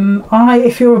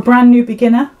 If you're a brand new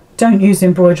beginner, don't use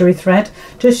embroidery thread.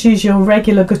 Just use your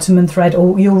regular Gutermann thread,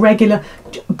 or your regular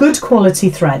good quality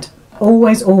thread.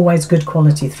 Always good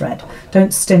quality thread.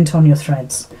 Don't stint on your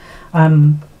threads.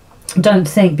 Don't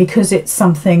think because it's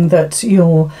something that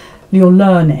you're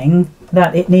learning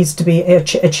that it needs to be a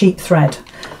cheap thread.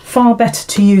 Far better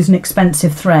to use an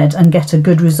expensive thread and get a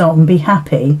good result and be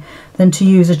happy than to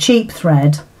use a cheap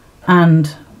thread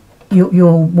and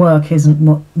your work isn't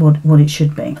what it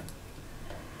should be.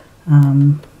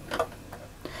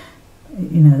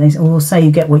 You know, they all say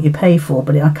you get what you pay for,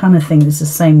 but I kind of think it's the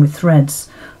same with threads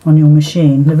on your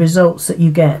machine. The results that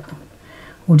you get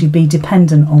would be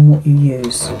dependent on what you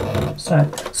use.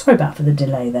 So sorry about for the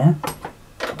delay there.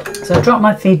 So I dropped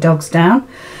my feed dogs down.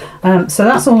 So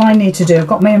that's all I need to do. I've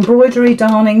got my embroidery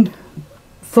darning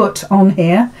foot on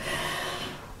here.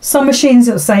 Some machines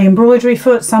it will say embroidery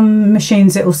foot, some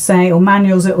machines it will say, or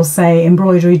manuals it will say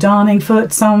embroidery darning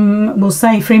foot, some will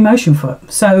say free motion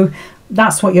foot. So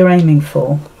that's what you're aiming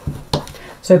for.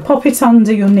 So pop it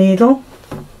under your needle,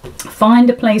 find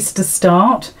a place to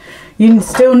start. You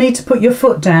still need to put your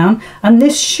foot down, and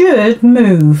this should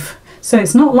move. So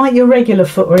it's not like your regular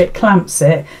foot where it clamps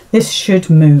it. This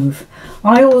should move.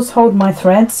 I always hold my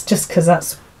threads just because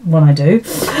that's what I do.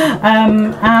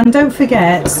 And don't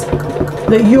forget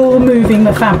that you're moving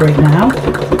the fabric now.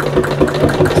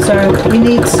 So you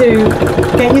need to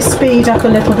get your speed up a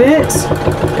little bit.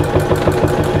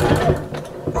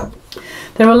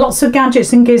 There are lots of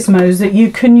gadgets and gizmos that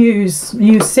you can use.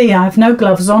 You see I have no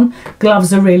gloves on.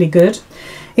 Gloves are really good.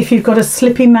 If you've got a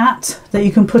slippy mat that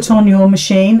you can put on your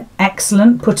machine,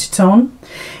 excellent, put it on.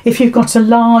 If you've got a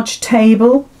large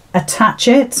table, attach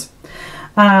it.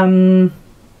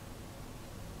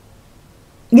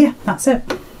 Yeah, that's it.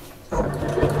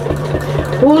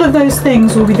 All of those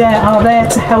things are there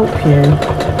to help you.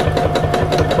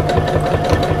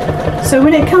 So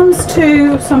when it comes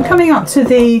to, so I'm coming up to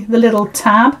the little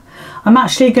tab. I'm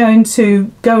actually going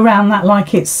to go around that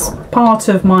like it's part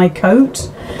of my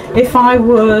coat. If I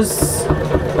was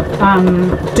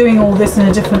doing all this in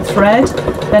a different thread,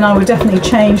 then I would definitely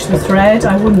change the thread.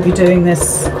 I wouldn't be doing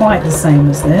this quite the same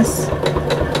as this.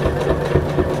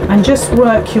 And just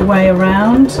work your way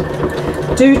around.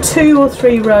 Do 2 or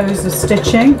 3 rows of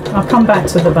stitching. I'll come back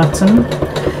to the button.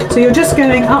 So you're just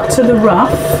going up to the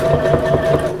ruff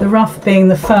being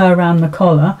the fur around the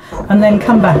collar, and then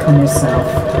come back on yourself.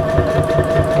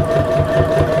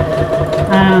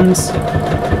 And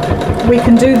we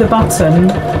can do the button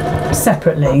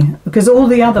separately because all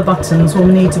the other buttons will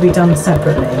need to be done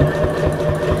separately.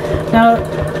 Now,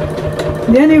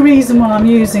 the only reason why I'm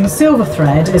using silver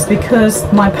thread is because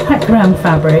my background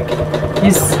fabric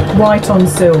is white on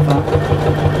silver,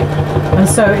 and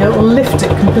so it will lift it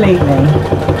completely.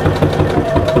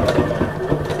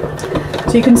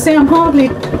 So you can see I'm hardly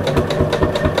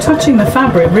touching the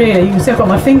fabric really. You can see I've got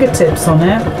my fingertips on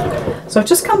it. So I've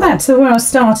just come back to where I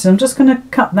started. I'm just going to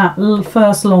cut that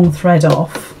first long thread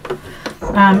off,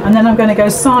 and then I'm going to go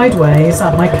sideways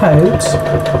up my coat.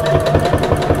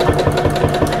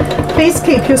 Please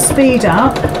keep your speed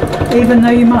up, even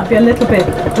though you might be a little bit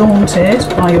daunted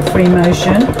by your free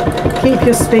motion. Keep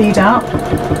your speed up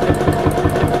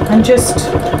and just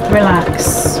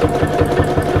relax.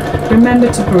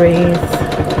 Remember to breathe.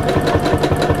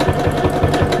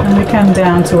 And we come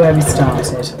down to where we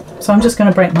started. So I'm just going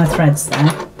to break my threads there.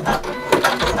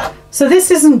 So this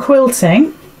isn't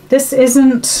quilting. This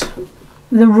isn't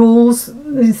the rules.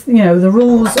 You know, the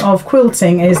rules of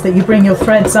quilting is that you bring your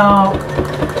threads up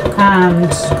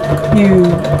and you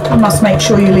must make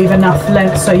sure you leave enough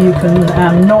length so you can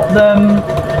knot them,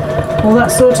 all that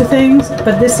sort of things.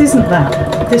 But this isn't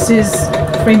that. This is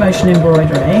free motion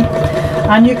embroidery,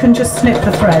 and you can just snip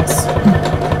the threads.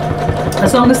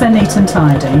 As long as they're neat and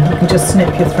tidy, you can just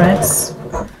snip your threads.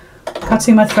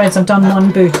 Cutting my threads, I've done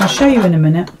one boot. I'll show you in a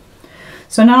minute.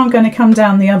 So now I'm going to come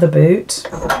down the other boot.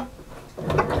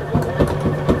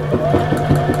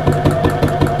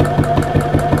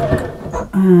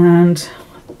 And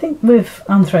I think we've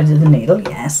unthreaded the needle,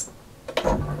 yes.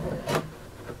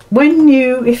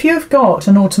 If you've got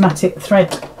an automatic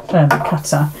thread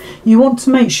cutter, you want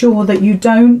to make sure that you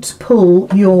don't pull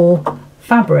your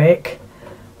fabric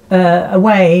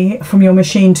away from your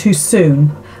machine too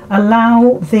soon.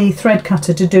 Allow the thread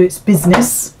cutter to do its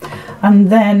business, and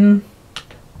then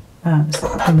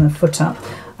bring the foot up,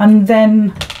 and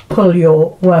then pull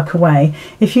your work away.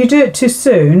 If you do it too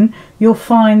soon, you'll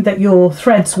find that your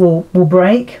threads will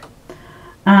break,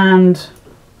 and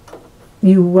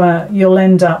you'll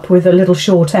end up with a little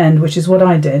short end, which is what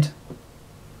I did.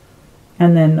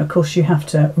 And then of course you have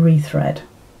to rethread.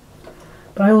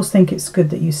 But I always think it's good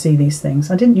that you see these things.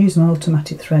 I didn't use my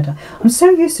automatic threader. I'm so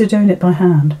used to doing it by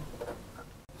hand.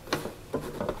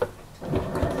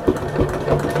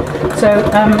 So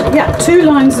yeah, 2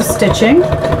 lines of stitching.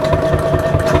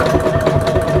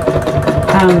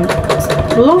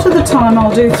 A lot of the time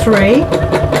I'll do 3.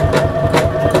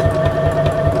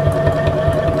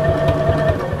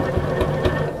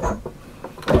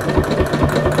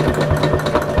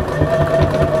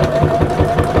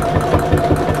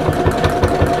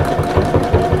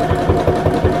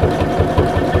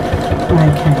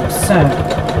 Okay, so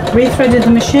rethreaded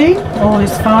the machine, all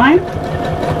is fine.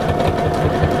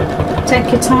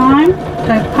 Take your time,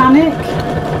 don't panic.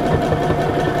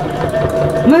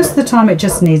 Most of the time it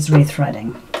just needs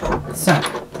rethreading. So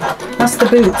that's the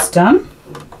boots done.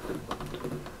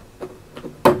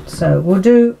 So we'll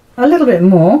do a little bit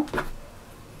more.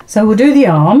 So we'll do the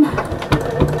arm,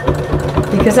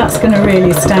 because that's going to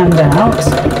really stand out.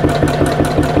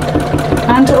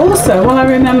 And also, while I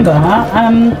remember,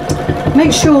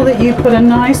 make sure that you put a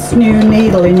nice new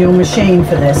needle in your machine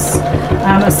for this.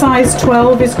 A size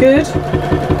 12 is good.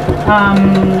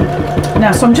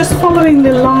 Now, so I'm just following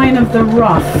the line of the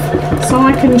ruff, so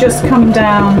I can just come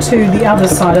down to the other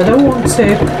side. I don't want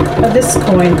to, at this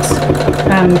point,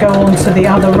 go on to the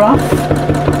other ruff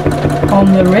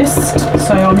on the wrist.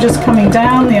 So I'm just coming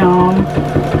down the arm,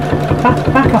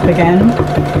 back up again,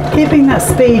 keeping that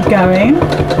speed going,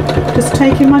 just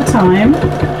taking my time.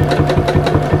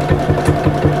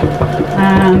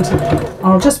 And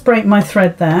I'll just break my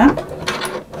thread there,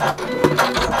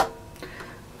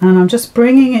 and I'm just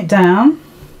bringing it down,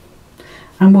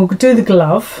 and we'll do the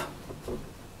glove.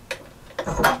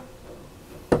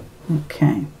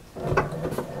 Okay,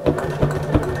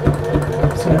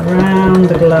 so around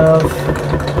the glove.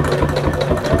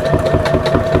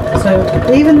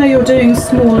 So even though you're doing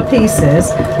smaller pieces,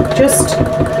 just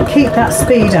keep that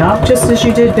speed up just as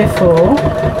you did before.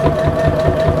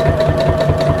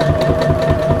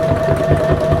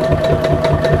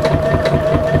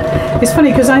 It's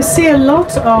funny because I see a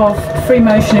lot of free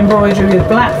motion embroidery with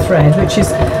black thread, which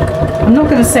is, I'm not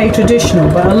going to say traditional,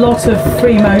 but a lot of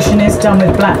free motion is done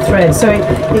with black thread, so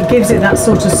it gives it that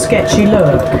sort of sketchy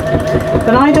look.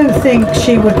 But I don't think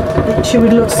she would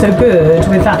look so good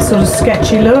with that sort of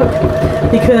sketchy look,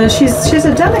 because she's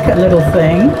a delicate little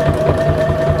thing,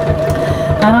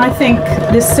 and I think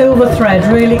this silver thread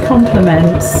really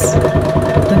complements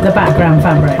the background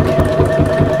fabric.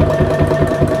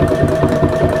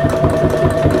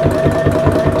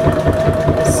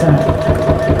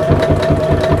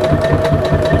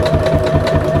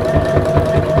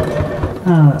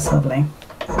 Oh, that's lovely.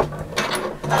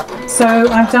 So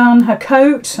I've done her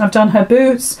coat, I've done her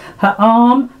boots, her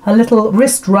arm, her little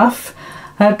wrist ruff,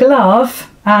 her glove,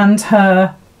 and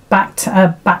her back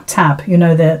tab, you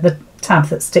know, the tab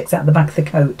that sticks out the back of the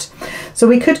coat. So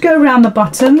we could go around the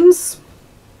buttons.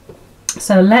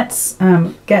 So let's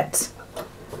get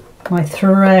my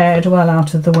thread well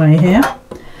out of the way here,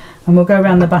 and we'll go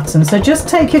around the buttons. So just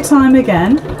take your time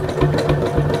again.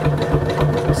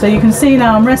 So you can see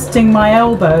now I'm resting my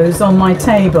elbows on my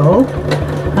table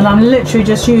and I'm literally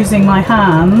just using my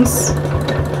hands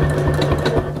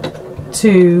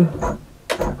to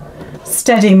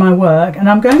steady my work, and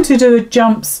I'm going to do a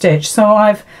jump stitch. So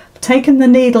I've taken the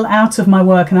needle out of my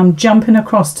work and I'm jumping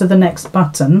across to the next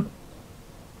button.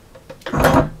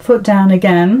 Foot down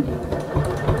again.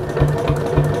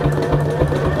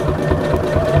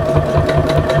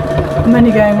 I'm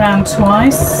only going round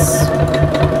twice.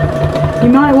 You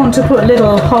might want to put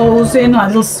little holes in, like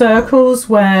little circles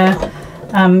where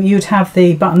you'd have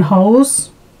the buttonholes.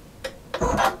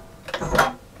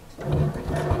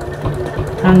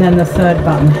 And then the third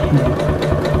button here.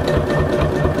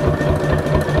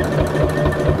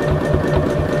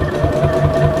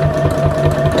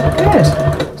 Good,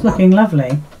 it's looking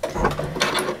lovely.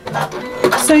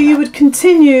 So you would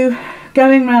continue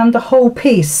going around the whole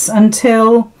piece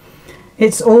until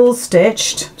it's all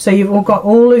stitched, so you've all got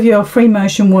all of your free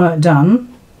motion work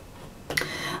done.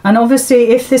 And obviously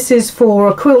if this is for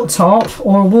a quilt top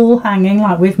or a wall hanging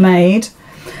like we've made,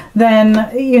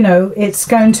 then you know it's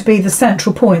going to be the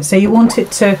central point, so you want it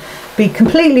to be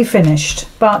completely finished.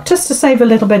 But just to save a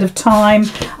little bit of time,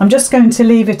 I'm just going to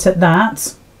leave it at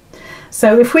that.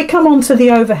 So if we come onto the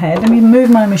overhead, let me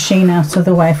move my machine out of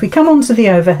the way. If we come onto the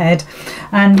overhead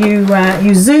and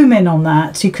you zoom in on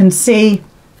that, you can see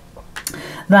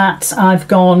that I've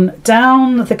gone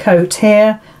down the coat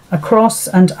here, across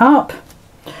and up,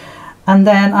 and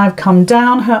then I've come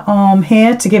down her arm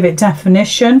here to give it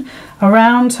definition,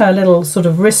 around her little sort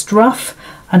of wrist ruff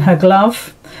and her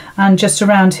glove, and just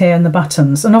around here in the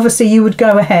buttons. And obviously you would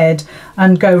go ahead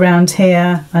and go round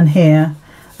here and here,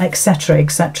 etc,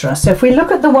 etc. So if we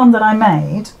look at the one that I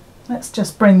made, let's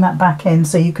just bring that back in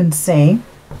so you can see.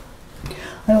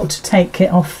 I ought to take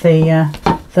it off the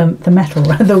metal,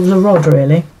 the rod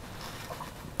really.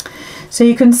 So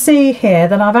you can see here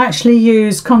that I've actually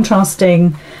used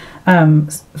contrasting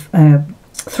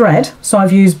thread. So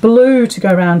I've used blue to go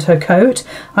around her coat,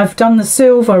 I've done the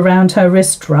silver around her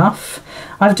wrist ruff,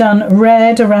 I've done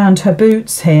red around her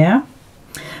boots here,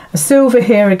 a silver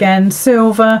here again,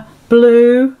 silver,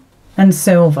 blue and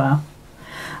silver.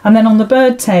 And then on the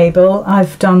bird table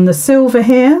I've done the silver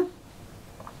here,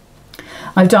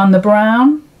 I've done the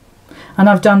brown, and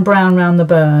I've done brown round the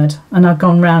bird, and I've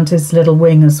gone round his little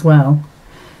wing as well.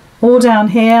 All down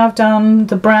here I've done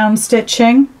the brown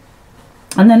stitching,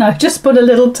 and then I've just put a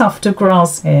little tuft of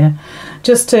grass here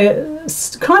just to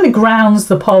kind of grounds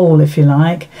the pole, if you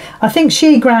like. I think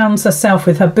she grounds herself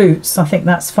with her boots, I think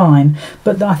that's fine,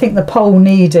 but I think the pole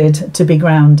needed to be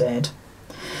grounded.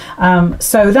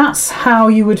 So that's how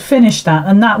you would finish that,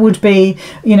 and that would be,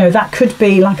 you know, that could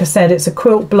be, like I said, it's a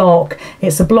quilt block,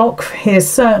 it's a block here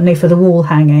certainly for the wall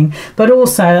hanging, but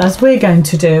also, as we're going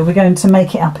to do, we're going to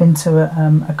make it up into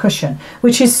a cushion,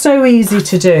 which is so easy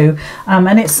to do,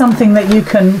 and it's something that you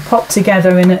can pop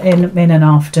together in an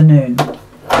afternoon.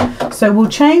 So we'll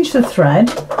change the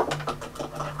thread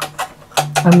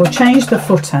and we'll change the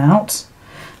foot out.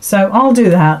 So I'll do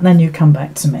that and then you come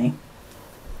back to me.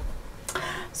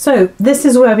 So this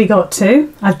is where we got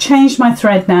to. I've changed my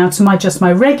thread now to just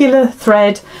my regular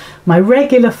thread, my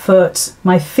regular foot.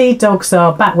 My feed dogs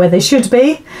are back where they should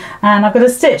be, and I've got a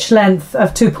stitch length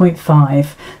of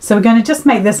 2.5. So we're going to just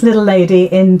make this little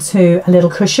lady into a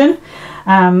little cushion,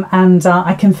 and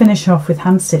I can finish off with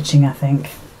hand stitching, I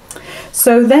think.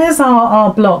 So there's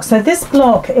our block. So this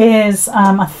block is,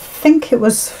 I think it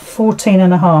was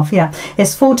 14.5, yeah,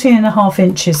 it's 14.5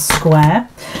 inches square.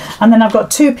 And then I've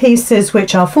got two pieces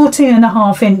which are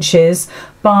 14.5 inches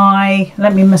by,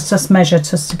 let me just measure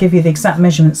just to give you the exact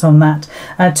measurements on that.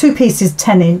 Two pieces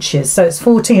 10 inches, so it's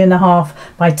 14.5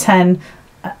 by 10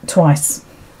 twice.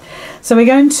 So we're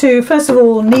going to first of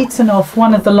all neaten off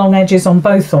one of the long edges on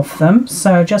both of them.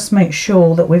 So just make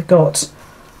sure that we've got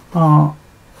our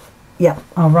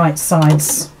right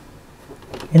sides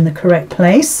in the correct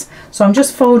place. So I'm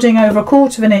just folding over a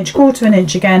quarter of an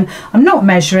inch again. I'm not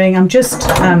measuring, I'm just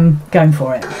going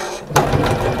for it.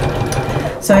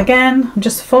 So again, I'm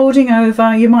just folding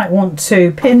over. You might want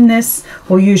to pin this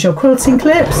or use your quilting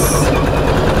clips.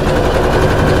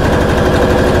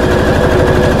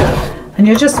 And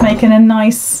you're just making a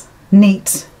nice,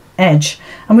 neat edge.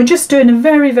 And we're just doing a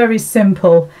very, very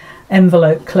simple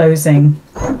envelope closing.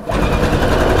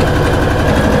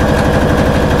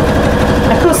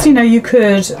 You know, you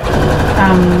could put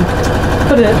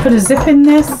a zip in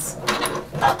this.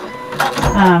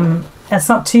 It's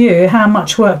up to you how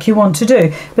much work you want to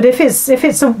do. But if it's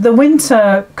the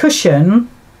winter cushion,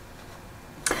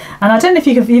 and I don't know if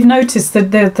you've noticed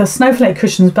the snowflake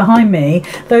cushions behind me,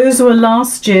 those were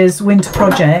last year's winter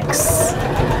projects.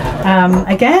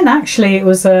 Again, actually, it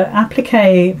was an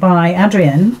applique by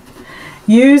Adrienne,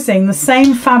 using the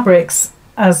same fabrics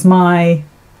as my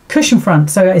cushion front,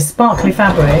 so it's sparkly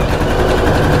fabric.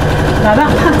 Now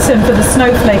that pattern for the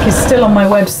snowflake is still on my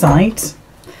website,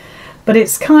 but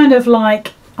it's kind of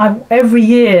like every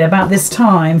year about this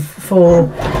time for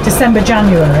December,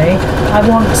 January, I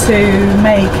want to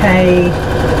make a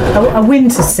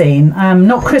winter scene,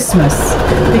 not Christmas,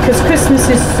 because Christmas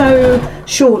is so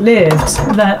short-lived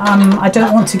that I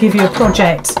don't want to give you a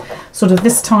project sort of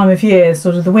this time of year,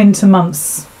 sort of the winter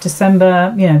months,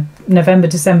 December, you know, November,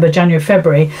 December, January,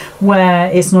 February,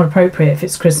 where it's not appropriate if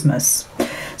it's Christmas.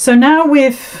 So now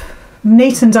we've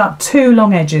neatened up 2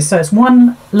 long edges, so it's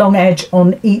 1 long edge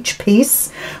on each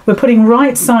piece. We're putting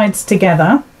right sides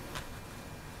together,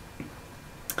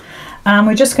 and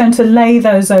we're just going to lay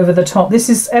those over the top. This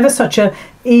is ever such a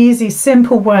easy,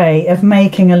 simple way of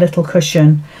making a little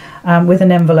cushion with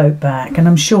an envelope back, and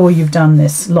I'm sure you've done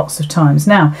this lots of times.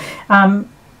 Now,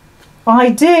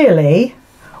 ideally,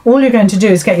 all you're going to do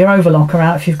is get your overlocker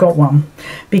out if you've got one,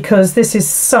 because this is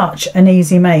such an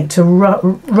easy make to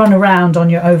run around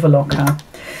on your overlocker.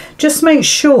 Just make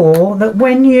sure that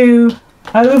when you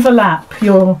overlap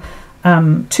your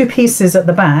 2 pieces at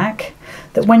the back,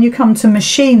 that when you come to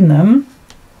machine them,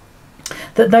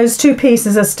 that those 2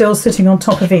 pieces are still sitting on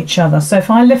top of each other. So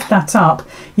if I lift that up,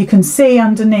 you can see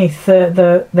underneath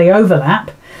the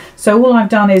overlap. So all I've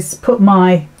done is put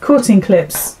my quilting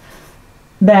clips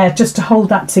there just to hold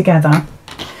that together.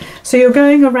 So you're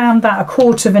going around that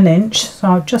 1/4 inch, so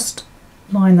I'll just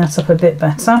line that up a bit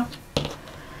better,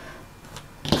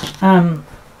 and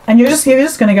you're just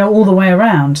going to go all the way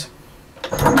around.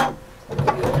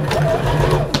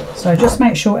 So just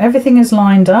make sure everything is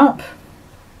lined up.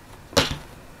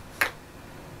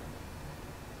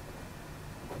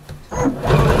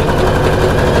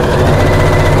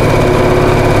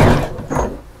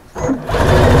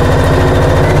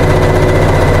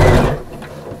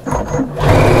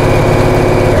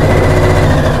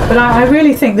 But I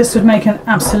really think this would make an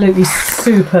absolutely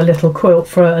super little quilt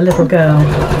for a little girl.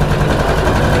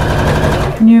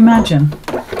 Can you imagine?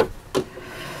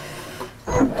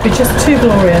 It's just too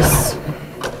glorious.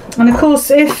 And of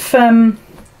course, if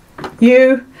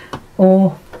you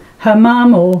or her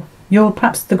mum, or you're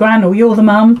perhaps the gran, or you're the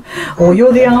mum, or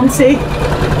you're the auntie,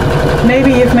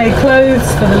 maybe you've made clothes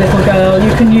for the little girl,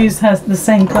 you can use the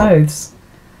same clothes.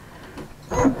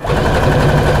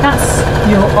 That's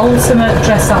your ultimate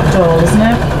dress-up doll, isn't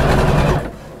it?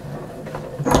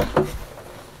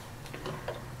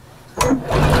 So,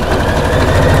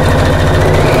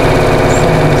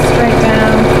 straight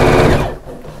down.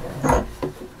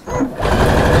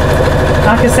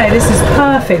 Like I say, this is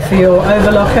perfect for your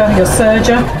overlocker, your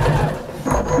serger.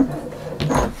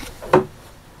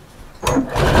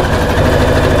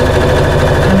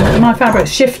 And my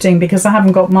fabric's shifting because I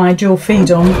haven't got my dual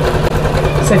feed on.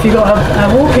 So if you've got a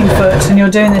walking foot and you're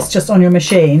doing this just on your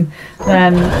machine,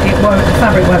 then the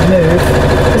fabric won't move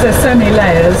because there's so many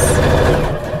layers.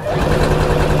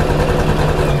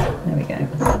 There we go.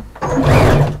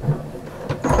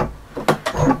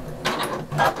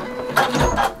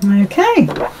 Okay.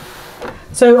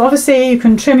 So obviously you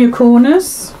can trim your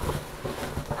corners.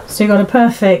 So you've got a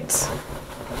perfect,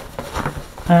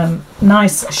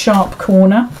 nice sharp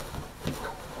corner.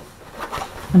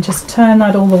 And just turn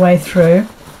that all the way through.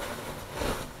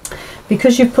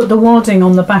 Because you've put the wadding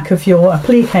on the back of your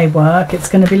applique work, it's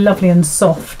going to be lovely and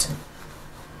soft.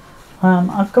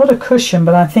 I've got a cushion,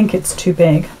 but I think it's too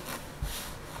big.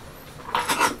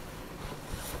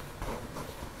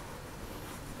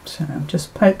 So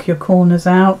just poke your corners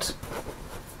out.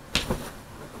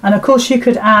 And of course you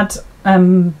could add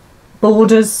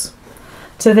borders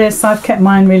to this. I've kept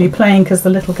mine really plain because the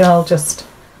little girl just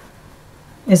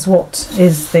is what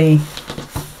is the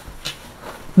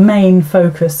main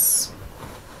focus.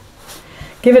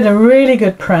 Give it a really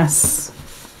good press.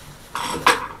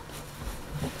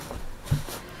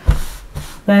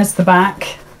 There's the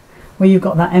back where you've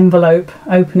got that envelope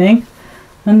opening,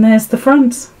 and there's the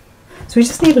front. So we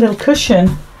just need a little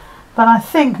cushion, but I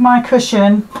think my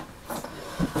cushion,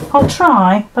 I'll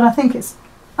try, but I think it's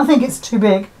too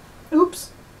big.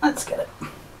 Oops, let's get it.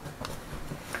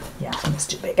 Yeah, I think it's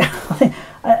too big. I think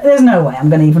there's no way I'm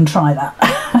going to even try that.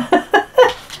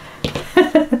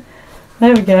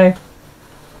 There we go.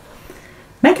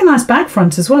 Make a nice bag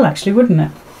front as well, actually, wouldn't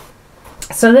it?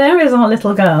 So there is our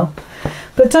little girl.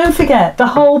 But don't forget, the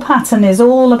whole pattern is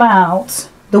all about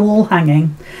the wall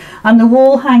hanging. And the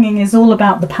wall hanging is all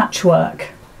about the patchwork.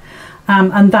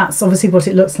 And that's obviously what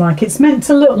it looks like. It's meant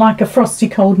to look like a frosty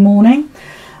cold morning.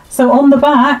 So on the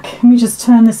back, let me just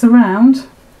turn this around.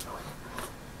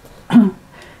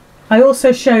 I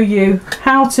also show you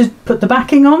how to put the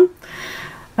backing on,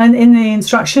 and in the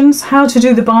instructions how to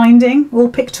do the binding, all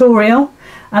pictorial,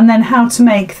 and then how to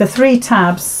make the 3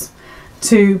 tabs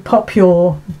to pop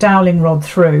your doweling rod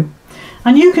through.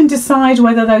 And you can decide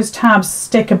whether those tabs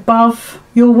stick above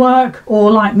your work, or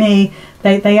like me,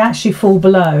 they actually fall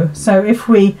below. So if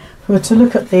we were to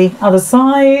look at the other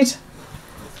side,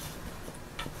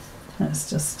 let's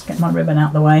just get my ribbon out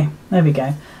of the way, there we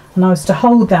go, and I was to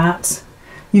hold that,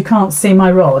 you can't see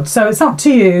my rod. So it's up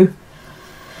to you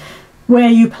where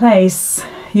you place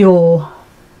your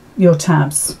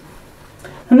tabs.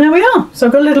 And there we are. So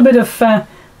I've got a little bit of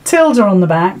tilde on the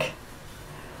back,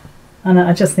 and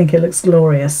I just think it looks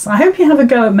glorious. I hope you have a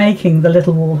go at making the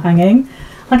little wall hanging.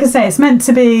 Like I say, it's meant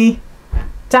to be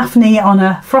Daphne on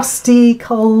a frosty,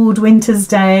 cold winter's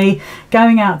day,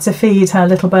 going out to feed her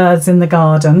little birds in the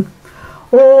garden.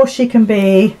 Or she can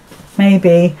be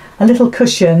maybe a little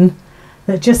cushion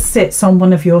that just sits on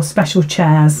one of your special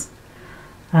chairs,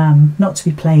 not to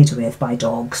be played with by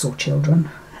dogs or children.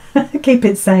 Keep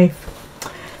it safe.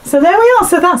 So there we are.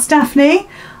 So that's Daphne.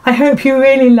 I hope you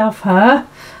really love her.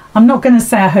 I'm not going to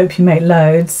say I hope you make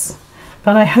loads,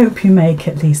 but I hope you make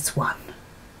at least one.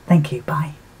 Thank you.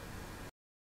 Bye.